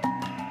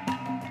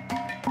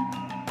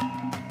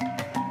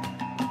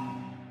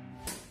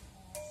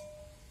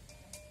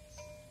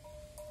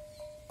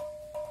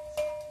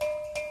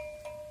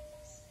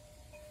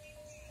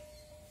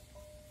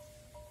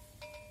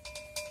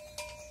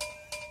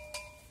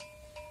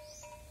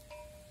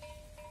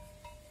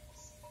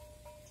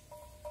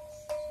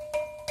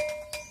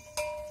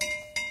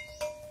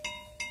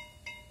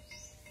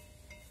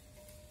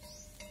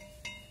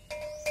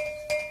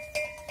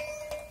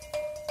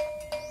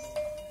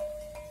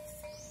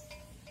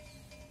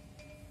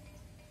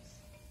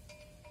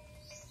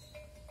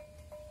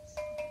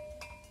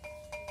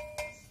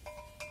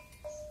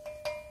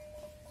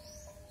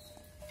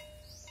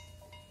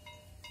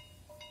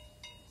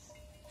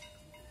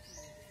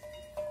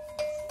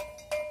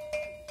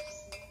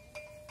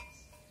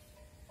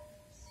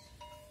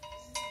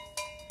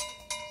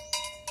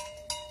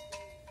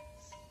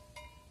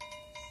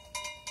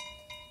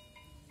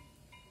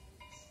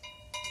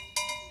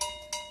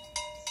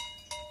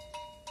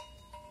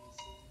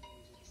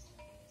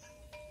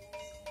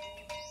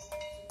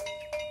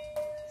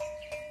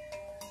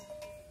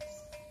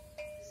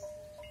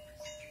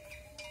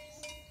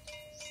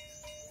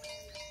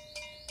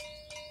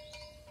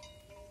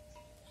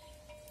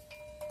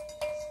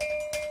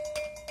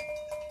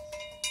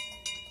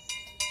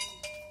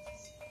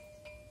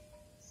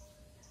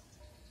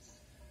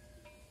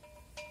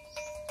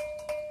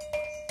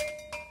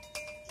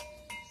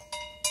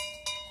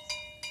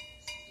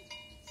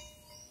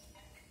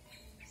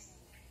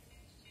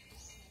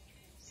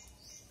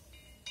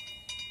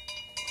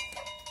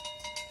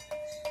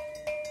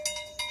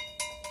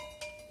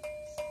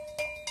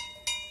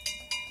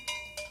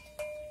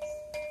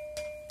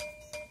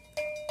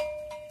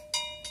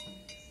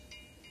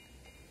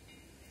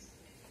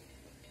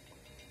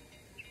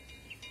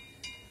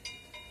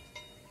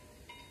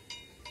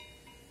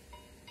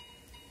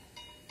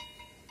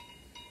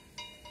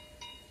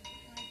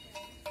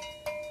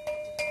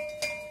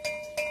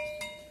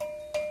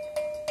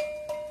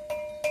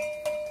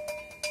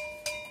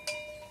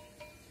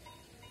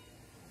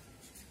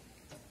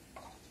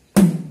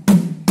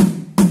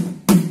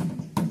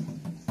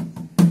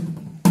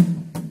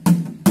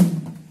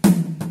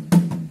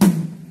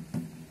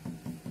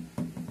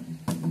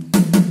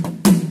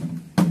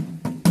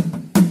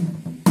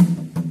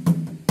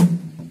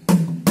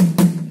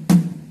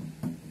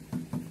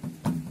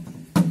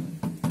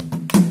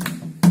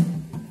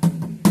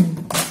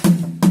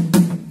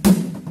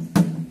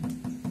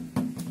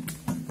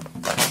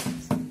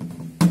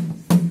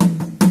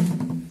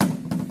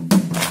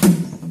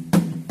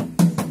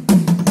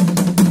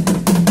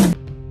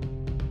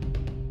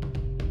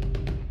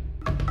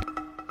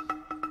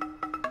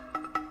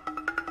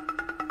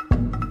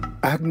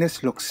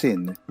 Agnes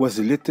Locsin was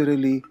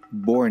literally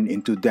born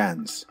into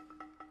dance.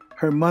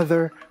 Her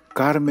mother,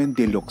 Carmen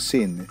de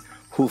Locsin,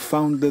 who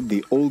founded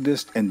the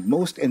oldest and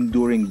most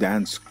enduring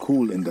dance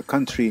school in the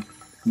country,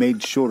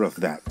 made sure of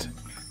that.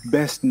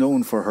 best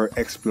known for her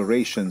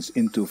explorations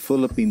into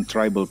Philippine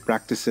tribal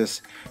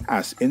practices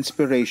as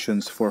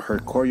inspirations for her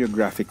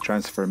choreographic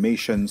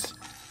transformations,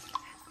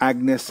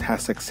 Agnes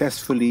has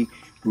successfully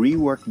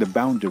reworked the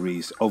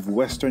boundaries of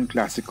Western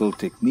classical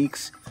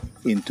techniques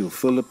into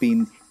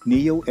Philippine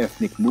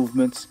neo-ethnic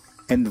movements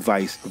and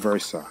vice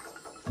versa.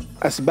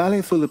 As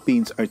Ballet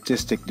Philippines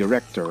artistic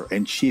director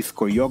and chief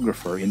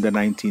choreographer in the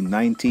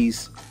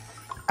 1990s,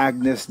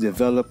 Agnes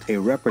developed a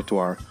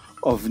repertoire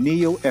of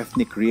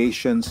neo-ethnic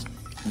creations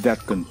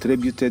that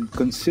contributed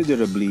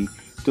considerably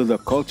to the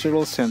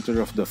cultural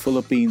center of the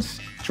Philippines'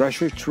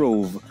 treasure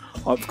trove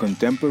of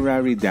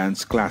contemporary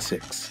dance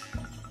classics.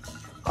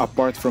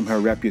 Apart from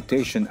her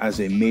reputation as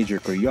a major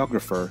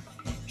choreographer,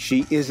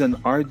 she is an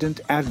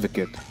ardent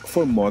advocate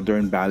for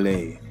modern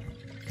ballet.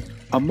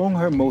 Among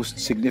her most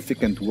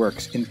significant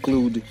works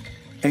include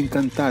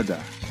Encantada,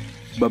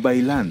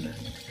 Babaylan,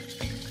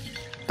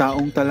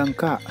 Taong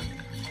Talangka,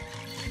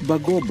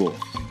 Bagobo,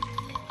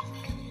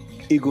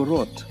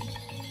 Igorot,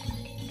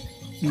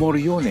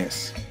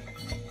 Moriones,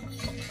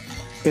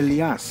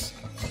 Elias,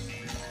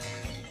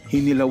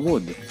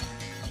 Hinilawod,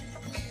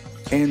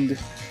 and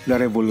La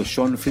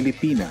Revolucion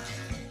Filipina.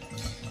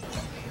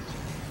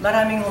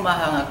 Maraming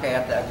humahanga kay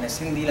Ate Agnes,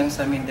 hindi lang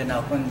sa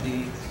Mindanao,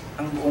 kundi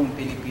ang buong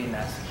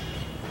Pilipinas.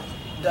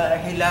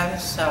 Dahil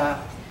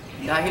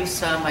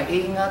sa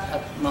maingat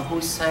at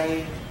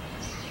mahusay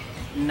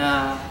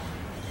na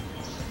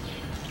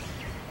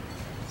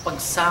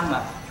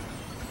pagsama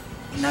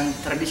ng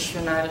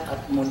tradisyonal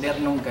at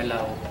modernong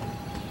galaw,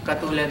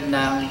 katulad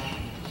ng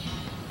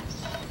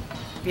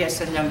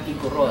piyesa niyang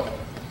Igorot,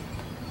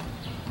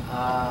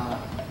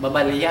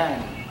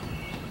 Babalyan,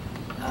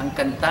 ang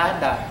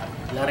Kantada,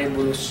 La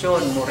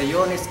Revolucion,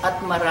 Moriones at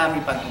marami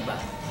pang iba.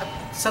 At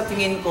sa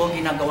tingin ko,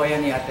 ginagawa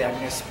yan ni Ate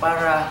Agnes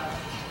para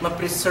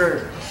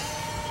ma-preserve,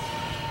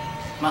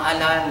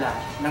 maalala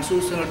ng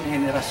susunod na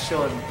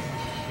henerasyon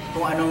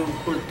kung anong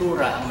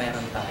kultura ang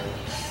meron tayo.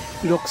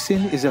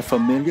 Locsin is a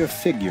familiar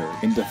figure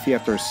in the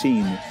theater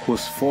scene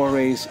whose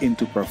forays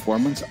into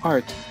performance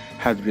art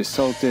had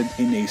resulted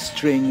in a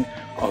string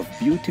of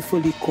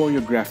beautifully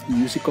choreographed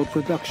musical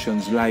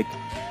productions like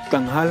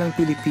Tanghalang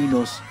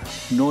Pilipinos,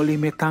 Noli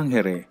Me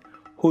Tangere,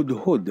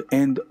 Hudhud,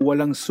 and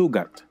Walang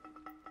Sugat,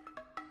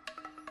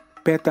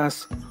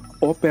 Petas,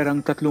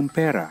 Operang Tatlong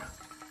Pera,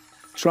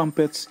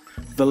 Trumpets,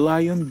 The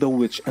Lion, the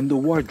Witch, and the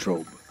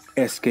Wardrobe,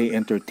 SK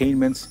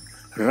Entertainment's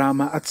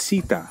Rama at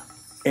Sita,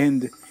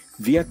 and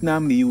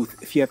Vietnam Youth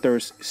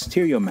Theater's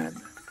Stereo Man.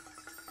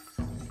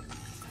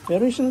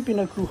 Pero isang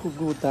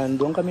pinaghuhugutan,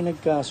 doon kami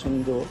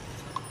nagkasundo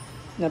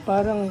na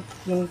parang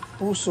yung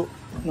puso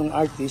ng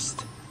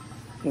artist,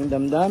 yung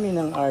damdamin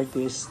ng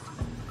artist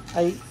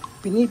ay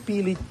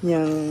pinipilit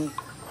niyang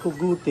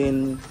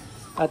hugutin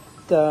at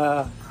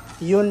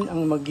yun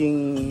ang maging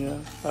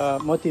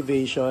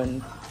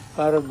motivation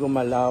para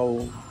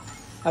gumalaw.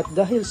 At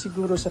dahil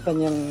siguro sa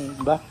kanyang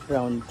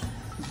background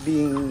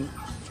being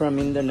from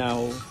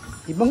Mindanao,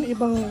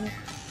 ibang-ibang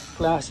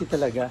klase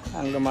talaga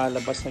ang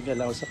lumalabas na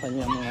galaw sa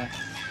kanyang mga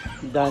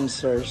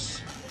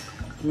dancers.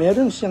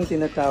 Meron siyang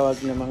tinatawag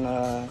na mga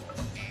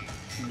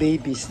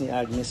babies ni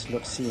Agnes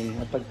Locsin.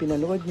 At pag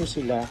pinanood niyo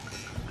sila,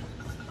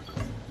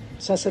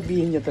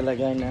 sasabihin niyo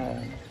talaga na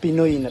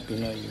Pinoy na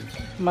Pinoy.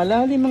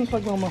 Malalim ang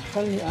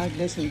pagmamahal ni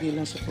Agnes hindi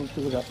lang sa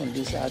kultura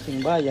kundi sa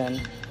ating bayan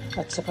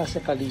at saka sa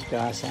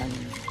kalikasan.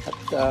 At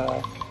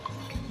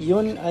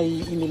yun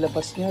ay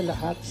inilabas niya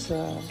lahat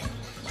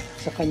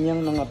sa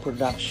kanyang mga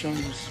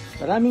productions.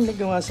 Maraming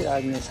nagawa si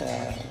Agnes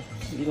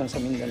hindi lang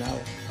sa Mindanao,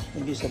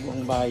 hindi sa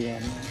buong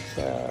bayan,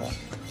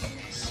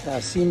 sa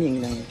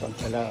sining ng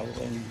Pagkalao.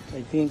 And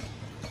I think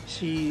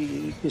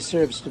she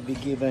deserves to be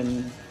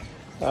given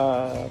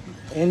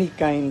any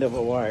kind of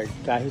award,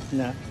 kahit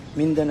na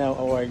Mindanao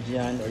Award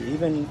yan or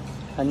even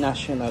a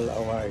national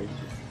award.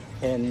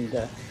 And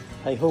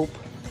I hope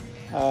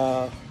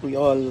we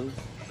all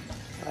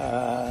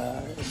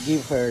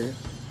give her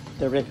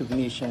the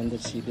recognition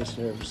that she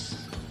deserves.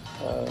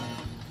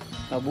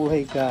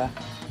 Mabuhay ka,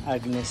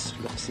 Agnes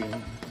Locsin.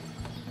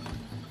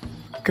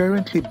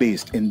 Currently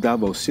based in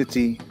Davao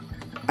City,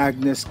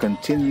 Agnes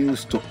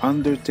continues to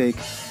undertake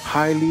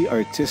highly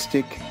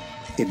artistic,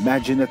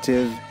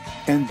 imaginative,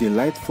 and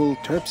delightful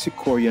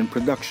terpsichorean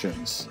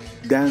productions.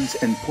 Dance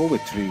and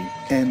poetry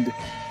and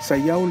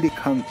Sayaw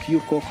Likhang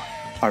Pyukok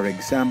are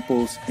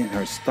examples in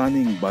her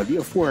stunning body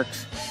of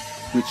works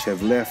which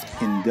have left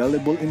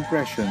indelible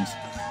impressions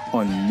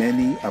on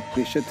many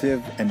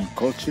appreciative and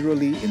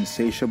culturally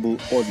insatiable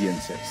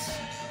audiences.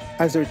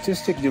 As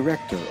artistic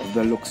director of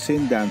the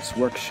Locsin Dance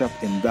Workshop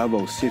in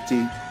Davao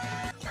City,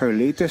 her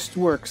latest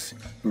works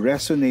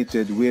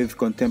resonated with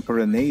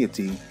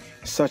contemporaneity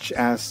such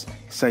as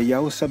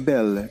Sayaw sa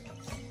Bell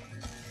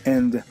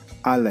and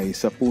Alay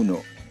sa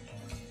Puno.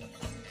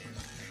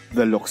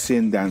 The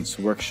Locsin Dance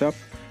Workshop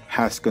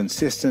has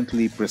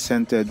consistently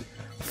presented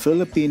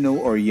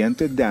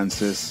Filipino-oriented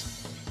dances,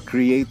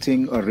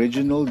 creating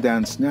original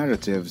dance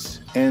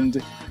narratives,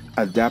 and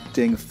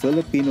adapting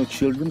Filipino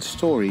children's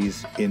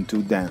stories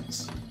into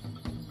dance.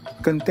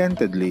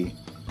 Contentedly,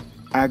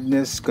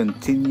 Agnes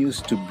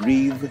continues to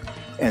breathe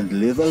and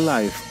live a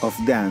life of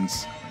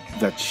dance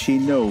that she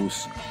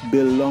knows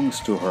belongs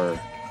to her,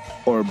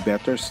 or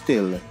better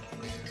still,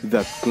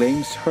 that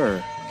claims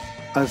her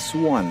as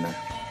one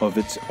of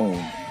its own.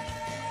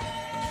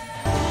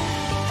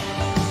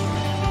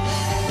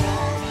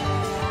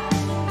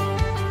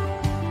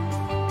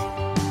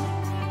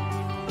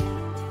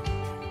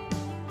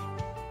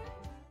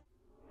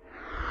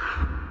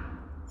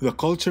 The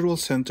Cultural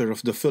Center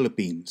of the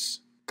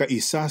Philippines,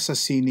 Kaisa Sa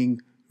Sining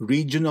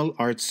Regional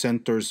Arts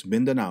Centers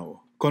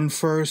Mindanao,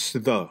 confers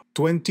the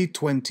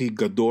 2020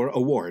 GADOR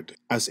Award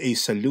as a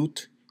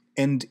salute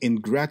and in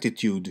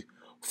gratitude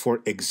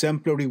for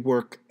exemplary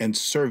work and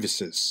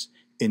services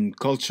in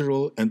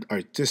cultural and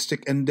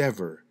artistic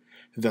endeavor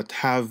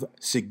that have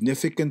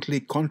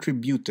significantly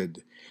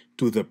contributed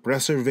to the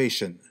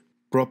preservation,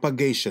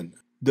 propagation,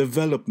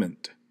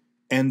 development,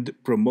 and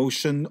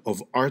promotion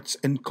of arts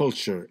and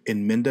culture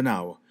in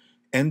Mindanao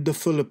and the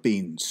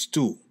Philippines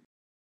too.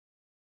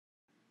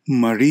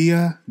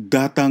 Maria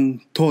Datang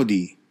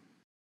Todi.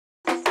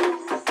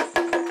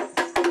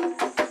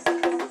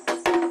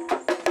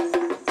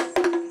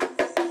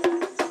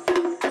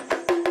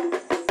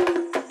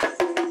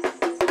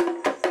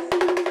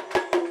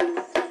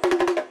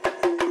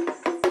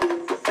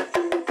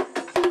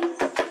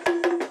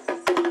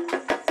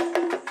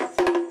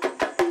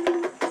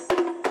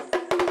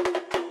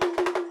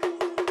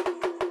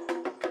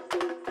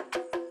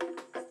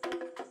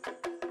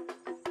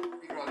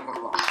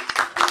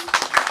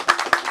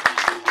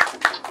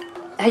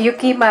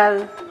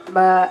 Hayukimal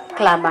ba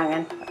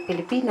klamangan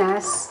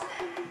Pilipinas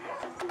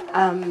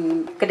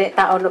kada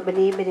tao no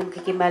bani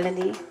kikimalan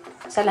ni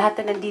sa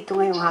lahat na nandito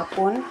ngayong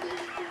hapon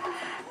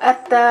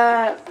at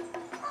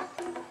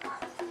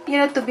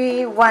to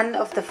be one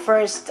of the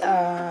first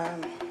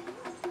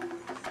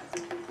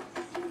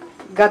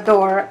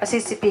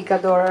CCP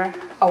GADOR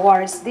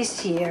Awards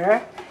this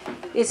year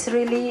is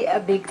really a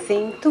big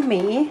thing to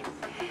me,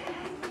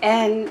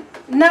 and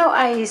now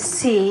I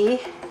see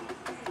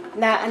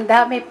na ang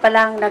dami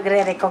palang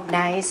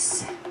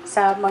nagre-recognize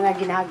sa mga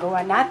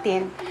ginagawa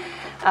natin.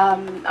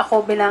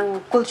 Ako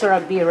bilang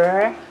cultural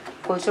bearer,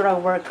 cultural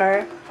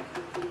worker,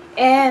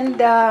 and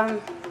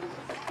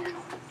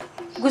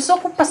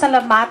gusto ko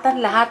pasalamatan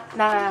lahat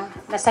na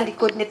nasa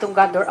likod nitong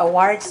GADOR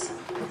Awards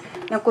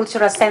ng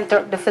Cultural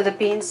Center of the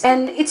Philippines.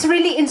 And it's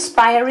really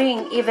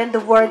inspiring, even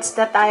the words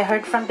that I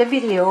heard from the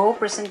video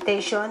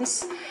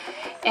presentations.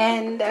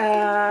 And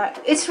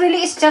it's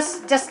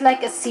just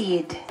like a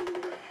seed.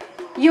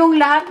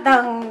 Yung lahat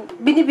ng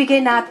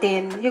binibigay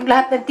natin, yung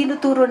lahat ng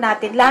tinuturo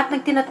natin, lahat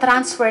ng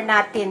tinatransfer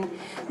natin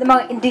ng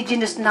mga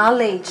indigenous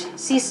knowledge,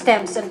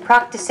 systems, and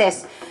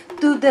practices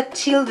to the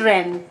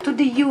children, to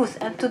the youth,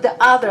 and to the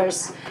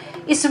others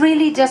is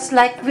really just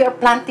like we are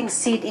planting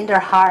seed in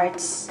their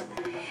hearts.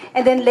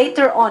 And then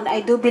later on,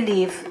 I do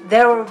believe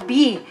there will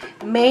be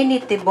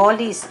many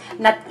Tibolis,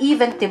 not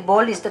even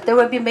Tibolis, that there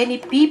will be many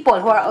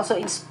people who are also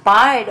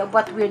inspired of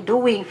what we're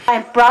doing.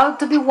 I'm proud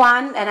to be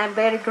one, and I'm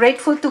very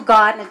grateful to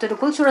God and to the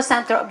Cultural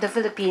Center of the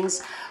Philippines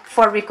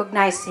for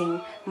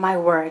recognizing my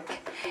work.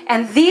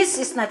 And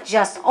this is not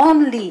just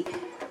only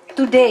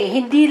today,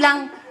 hindi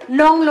lang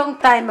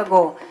long time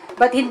ago,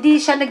 but hindi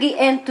siya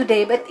nag-i-end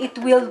today, but it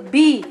will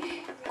be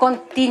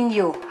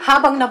continue.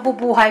 Habang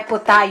nabubuhay po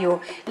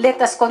tayo,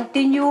 let us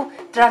continue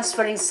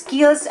transferring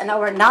skills and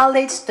our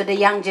knowledge to the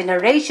young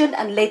generation,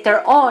 and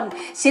later on,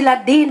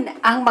 sila din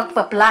ang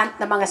magpa-plant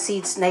ng mga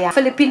seeds na yan.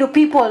 Filipino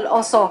people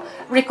also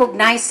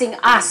recognizing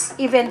us,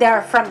 even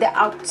they're from the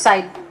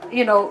outside,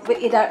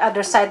 either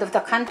other side of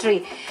the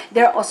country.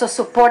 They're also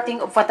supporting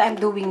of what I'm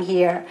doing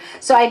here.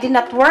 So I did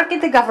not work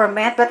in the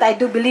government, but I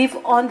do believe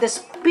on the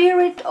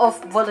spirit of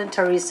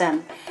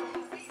voluntarism.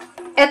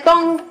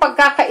 Etong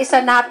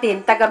pagkakaisa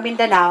natin, taga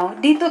Mindanao,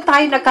 dito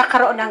tayo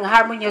nagkakaroon ng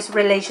harmonious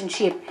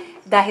relationship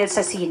dahil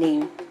sa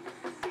sining.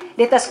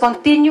 Let us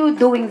continue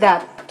doing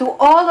that to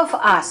all of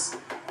us.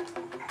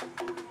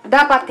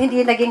 Dapat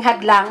hindi naging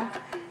hadlang.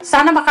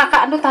 Sana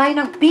makakaano tayo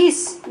ng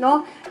peace,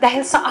 no?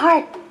 Dahil sa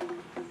art.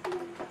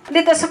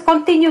 Let us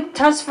continue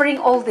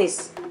transferring all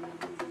this.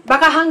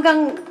 Baka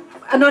hanggang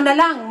na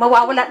lang,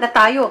 mawawala na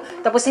tayo.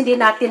 Tapos hindi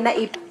natin na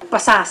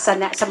ipasa sa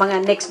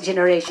mga next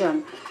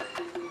generation.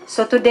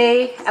 So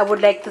today, I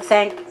would like to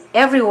thank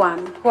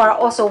everyone who are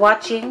also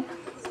watching,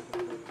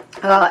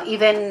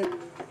 even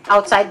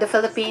outside the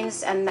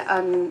Philippines and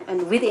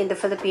within the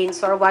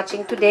Philippines who are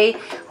watching today,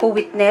 who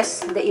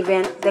witnessed the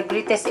event, the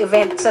greatest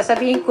event.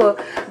 Sasabihin ko,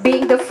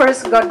 being the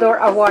first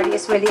GADOR Award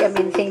is really a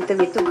main thing to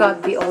me. To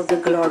God be all the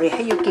glory.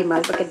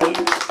 Hayukimal Bakadin.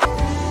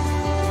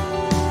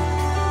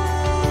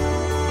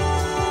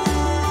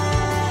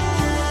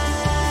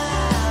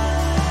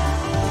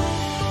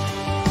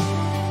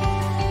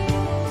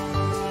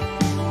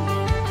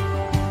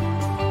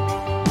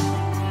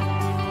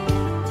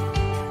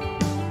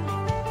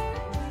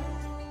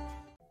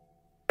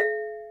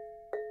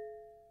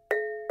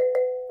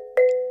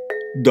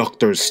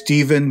 Dr.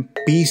 Stephen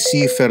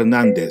P.C.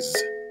 Fernandez.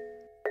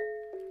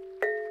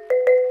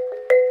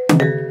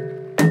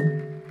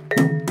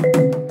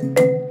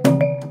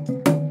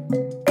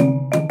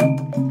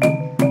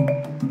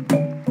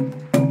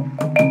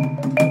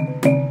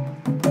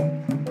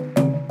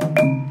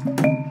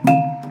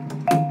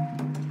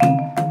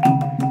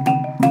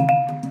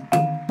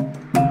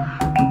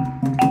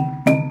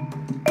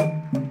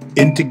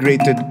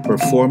 Integrated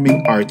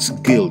Performing Arts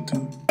Guild.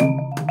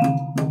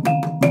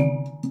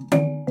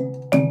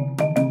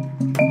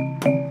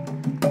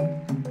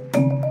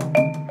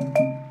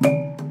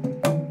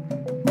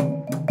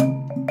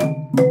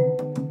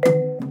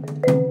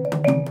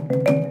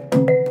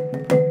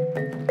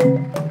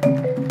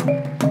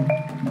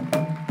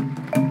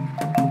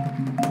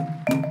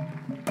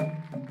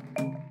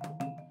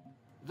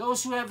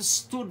 Those who have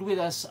stood with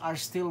us are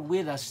still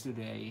with us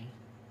today.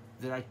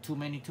 There are too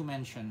many to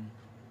mention.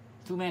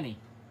 Too many.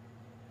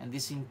 And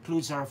this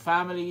includes our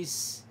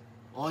families,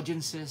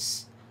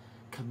 audiences,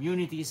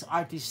 communities,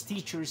 artists,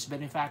 teachers,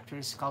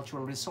 benefactors,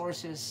 cultural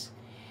resources,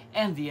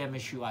 and the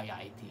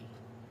MSU-IIT.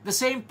 The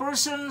same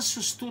persons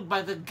who stood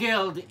by the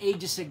Guild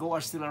ages ago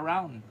are still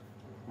around,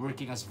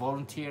 working as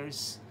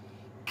volunteers,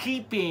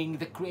 keeping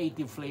the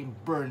creative flame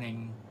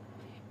burning,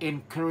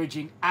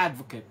 encouraging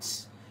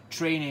advocates,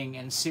 training,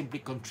 and simply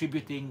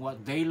contributing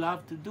what they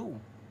love to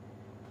do.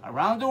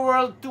 Around the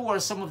world, too, are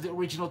some of the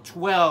original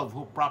 12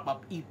 who prop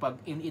up IPAG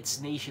in its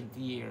nascent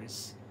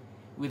years,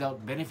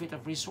 without benefit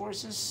of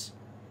resources,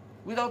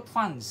 without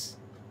funds,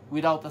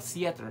 without a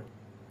theater.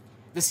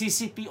 The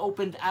CCP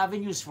opened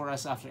avenues for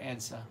us after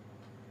EDSA,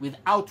 with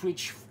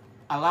outreach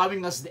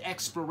allowing us the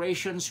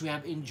explorations we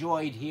have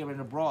enjoyed here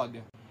and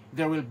abroad.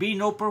 There will be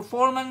no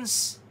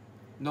performance,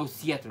 no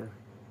theater,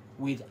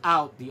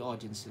 without the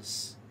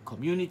audiences,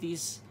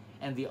 communities,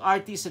 and the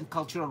artists and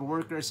cultural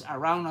workers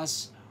around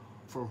us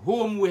for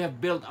whom we have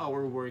built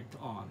our work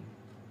on.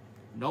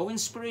 No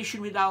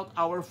inspiration without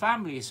our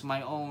families,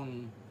 my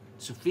own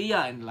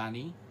Sophia and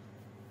Lani.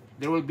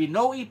 There will be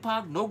no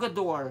IPAG, no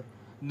GADOR,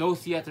 no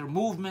theater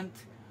movement,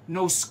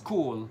 no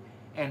school,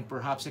 and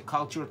perhaps a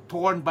culture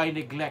torn by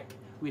neglect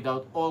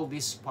without all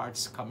these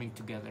parts coming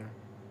together.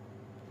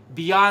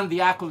 Beyond the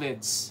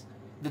accolades,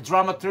 the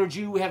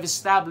dramaturgy we have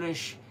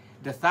established,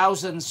 the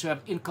thousands who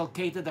have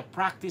inculcated the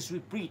practice we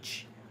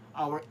preach,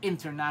 our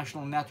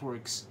international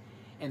networks,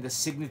 and the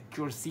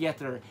signature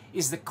theater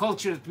is the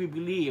culture that we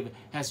believe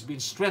has been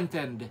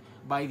strengthened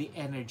by the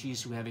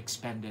energies we have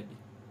expended.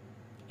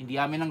 Hindi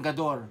amin ang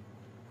GADOR,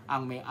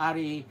 ang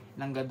may-ari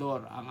ng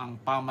GADOR ang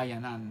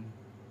pamayanan.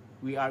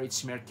 We are its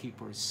mere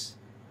keepers.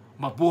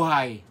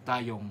 Mabuhay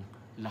tayong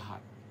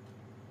lahat.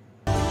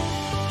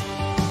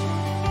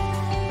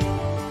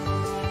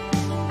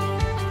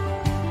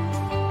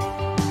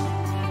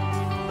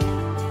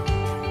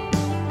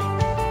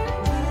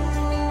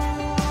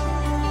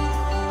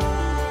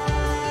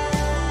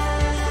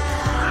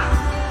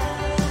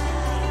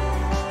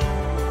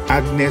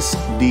 Agnes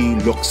D.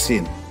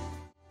 Locsin.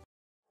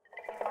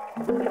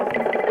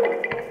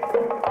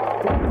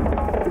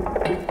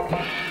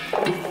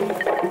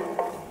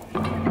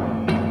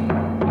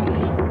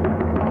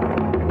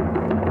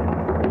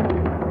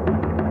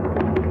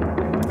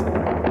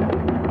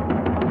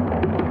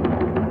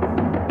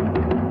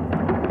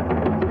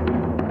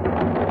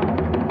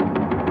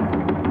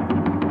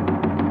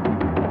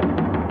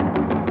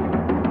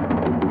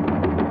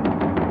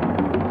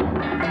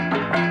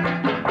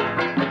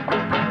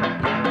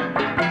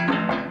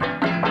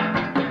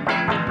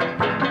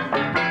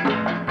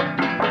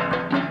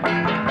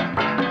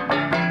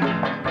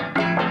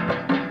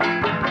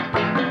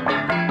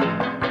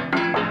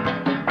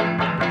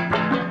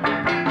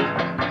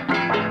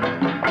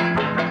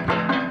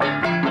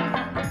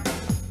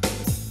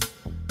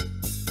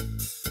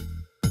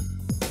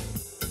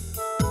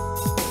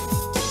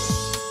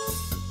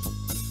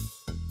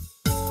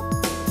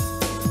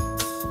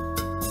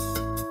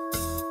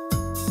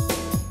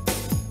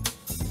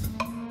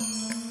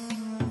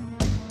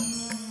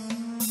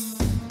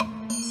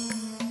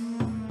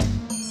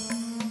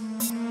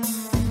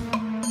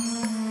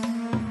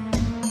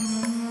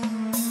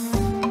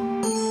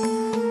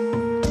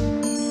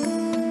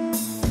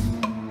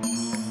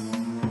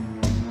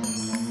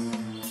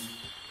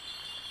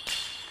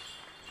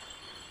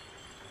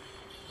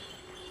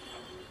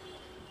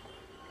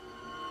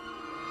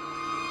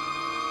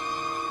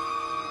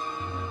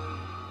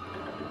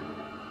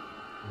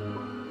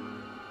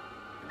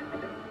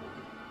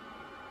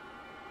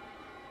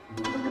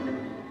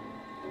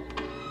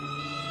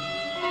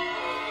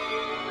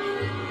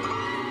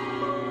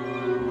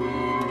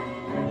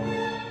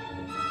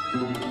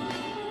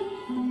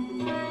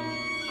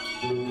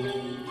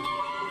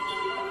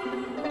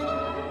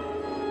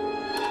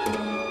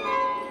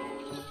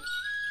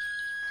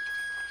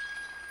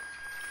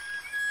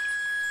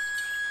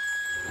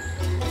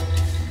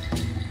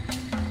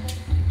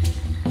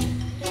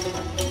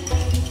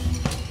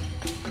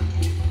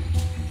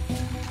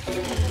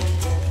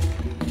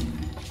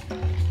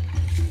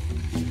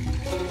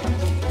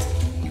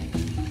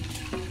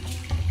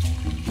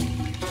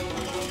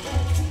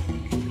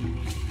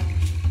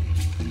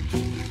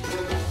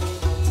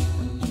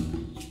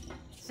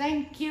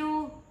 Thank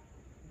you.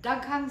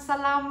 Daghang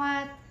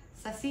salamat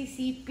sa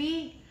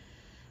CCP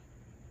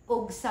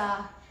ug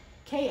sa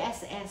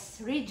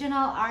KSS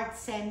Regional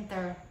Arts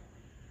Center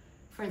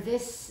for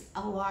this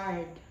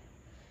award.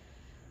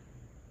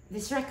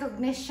 This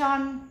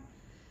recognition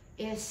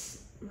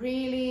is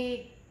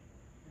really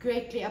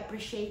greatly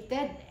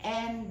appreciated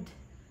and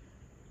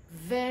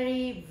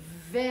very,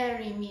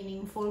 very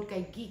meaningful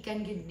kay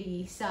gikan gid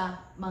di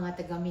sa mga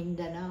taga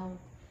Mindanao.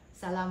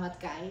 Salamat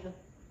kaayo.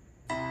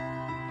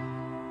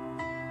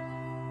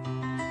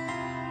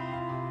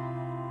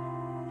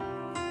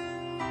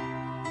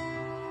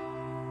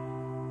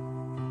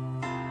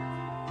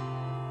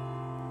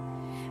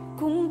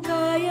 Kung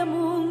kaya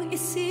mong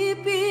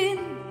isipin,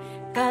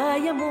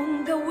 kaya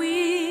mong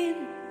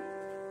gawin,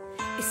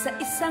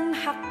 isa-isang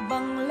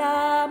hakbang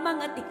lamang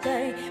at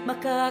ika'y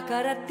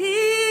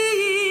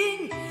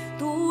makakarating.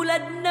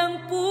 Tulad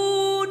ng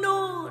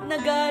puno na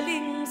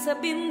galing sa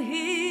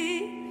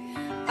binhi,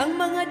 ang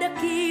mga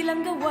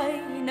dakilang gaway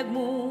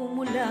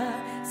nagmumula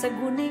sa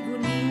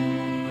guni-guni.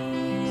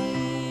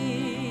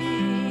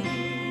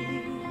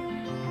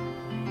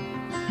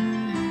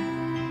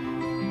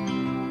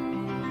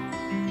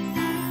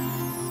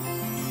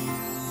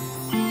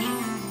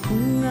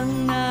 Kung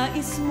ang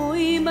nais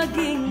mo'y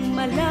maging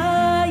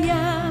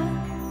malaya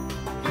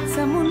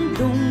sa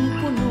mundong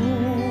puno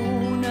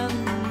ng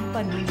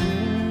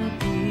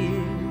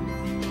panunupil,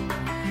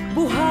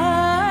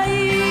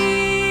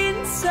 buhayin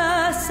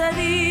sa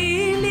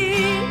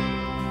sarili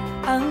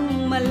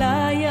ang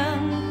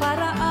malayang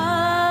paraan,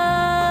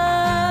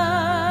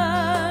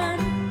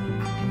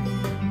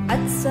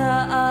 at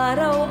sa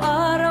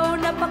araw-araw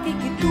na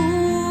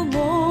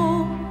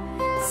pakikitungo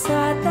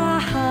sa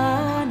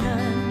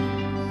tahanan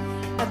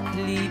at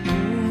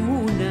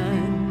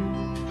lipunan,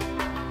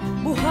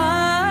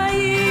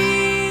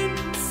 buhayin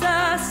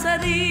sa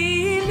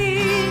sarili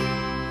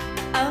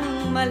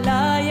ang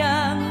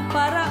malayang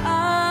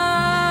paraan.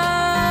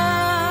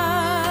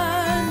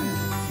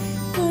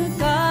 Kung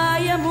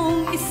kaya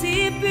mong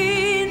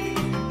isipin,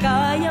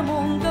 kaya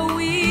mong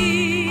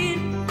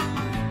gawin,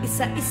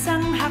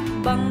 isa-isang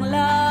hakbang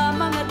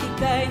lamang at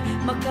ika'y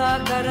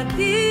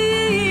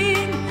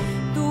makakarating.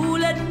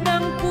 Tulad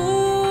ng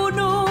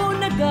puno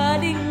na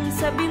galing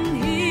sa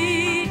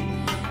binhi,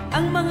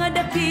 ang mga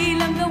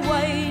dakilang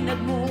gaway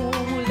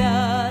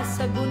nagmumula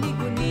sa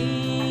guni-guni.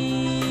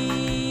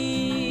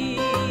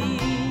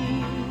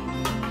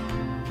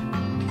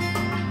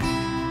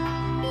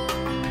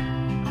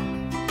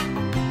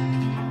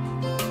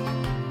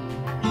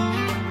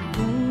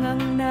 Kung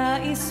ang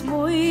nais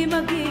mo'y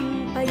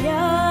maging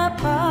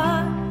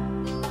payapa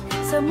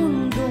sa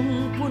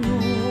mundong puno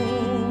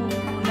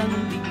ng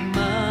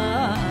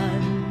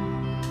digmaan,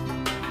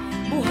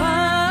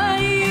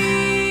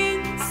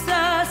 buhayin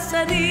sa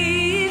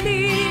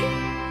sarili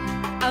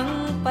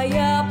ang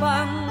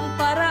payapang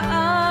paraan,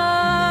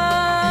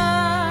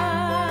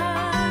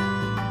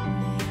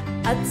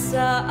 at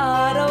sa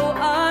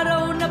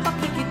araw-araw na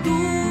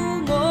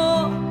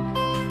pakikitungo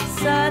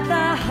sa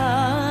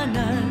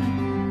tahanan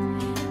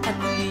at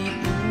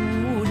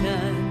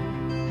lipunan,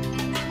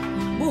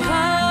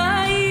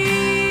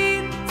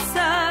 buhayin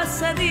sa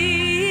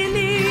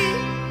sarili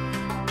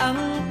ang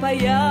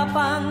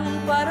payapang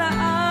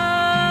paraan.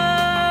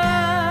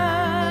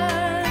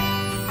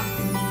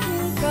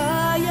 Kung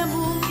kaya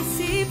mong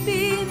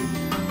isipin,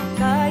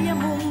 kaya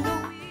mong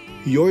gawin.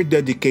 Your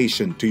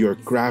dedication to your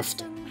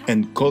craft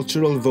and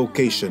cultural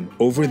vocation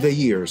over the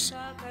years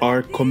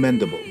are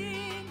commendable.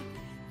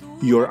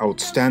 Your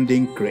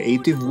outstanding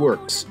creative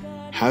works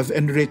have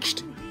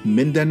enriched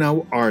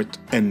Mindanao art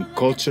and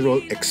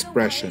cultural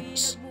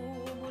expressions.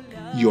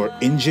 Your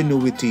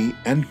ingenuity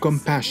and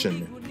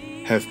compassion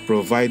have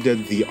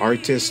provided the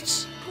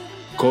artists,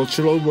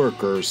 cultural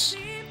workers,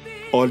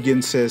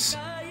 audiences,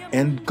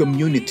 and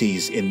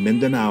communities in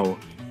Mindanao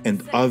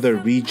and other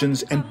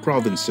regions and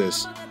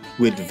provinces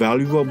with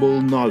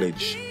valuable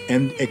knowledge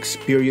and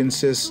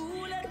experiences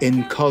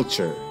in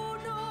culture,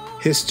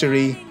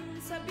 history,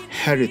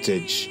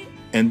 heritage,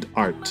 and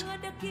art.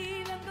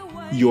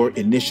 Your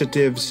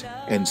initiatives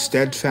and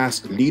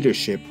steadfast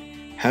leadership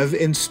have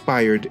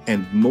inspired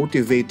and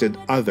motivated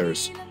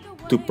others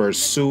to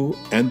pursue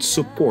and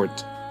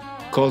support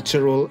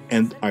cultural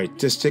and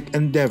artistic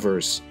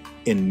endeavors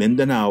in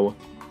Mindanao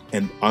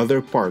and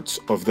other parts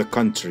of the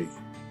country.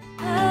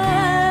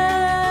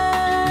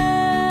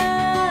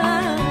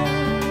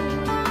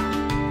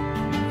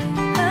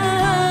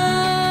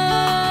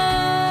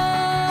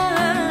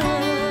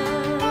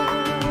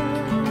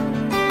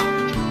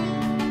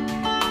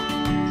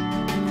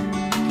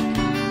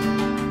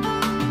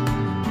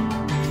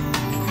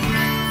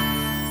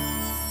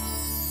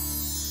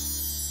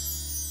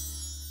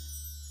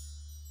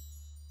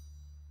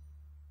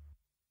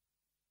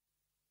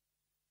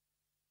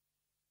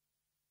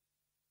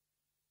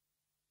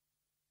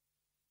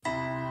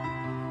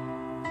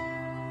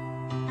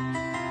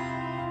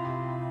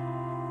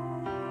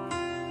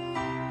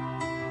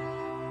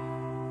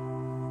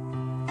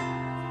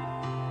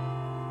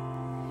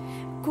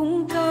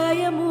 Kung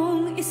kaya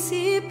mong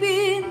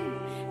isipin,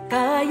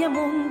 kaya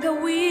mong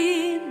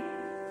gawin,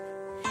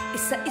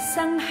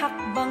 isa-isang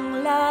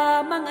hakbang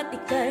lamang at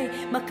ika'y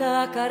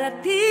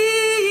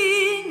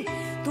makakarating.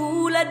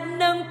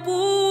 Tulad ng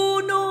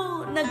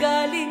puno na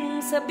galing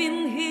sa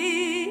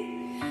binhi,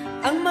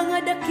 Ang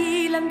mga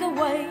dakilang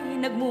gaway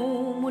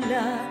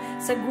nagmumula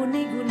sa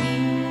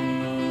guni-guni.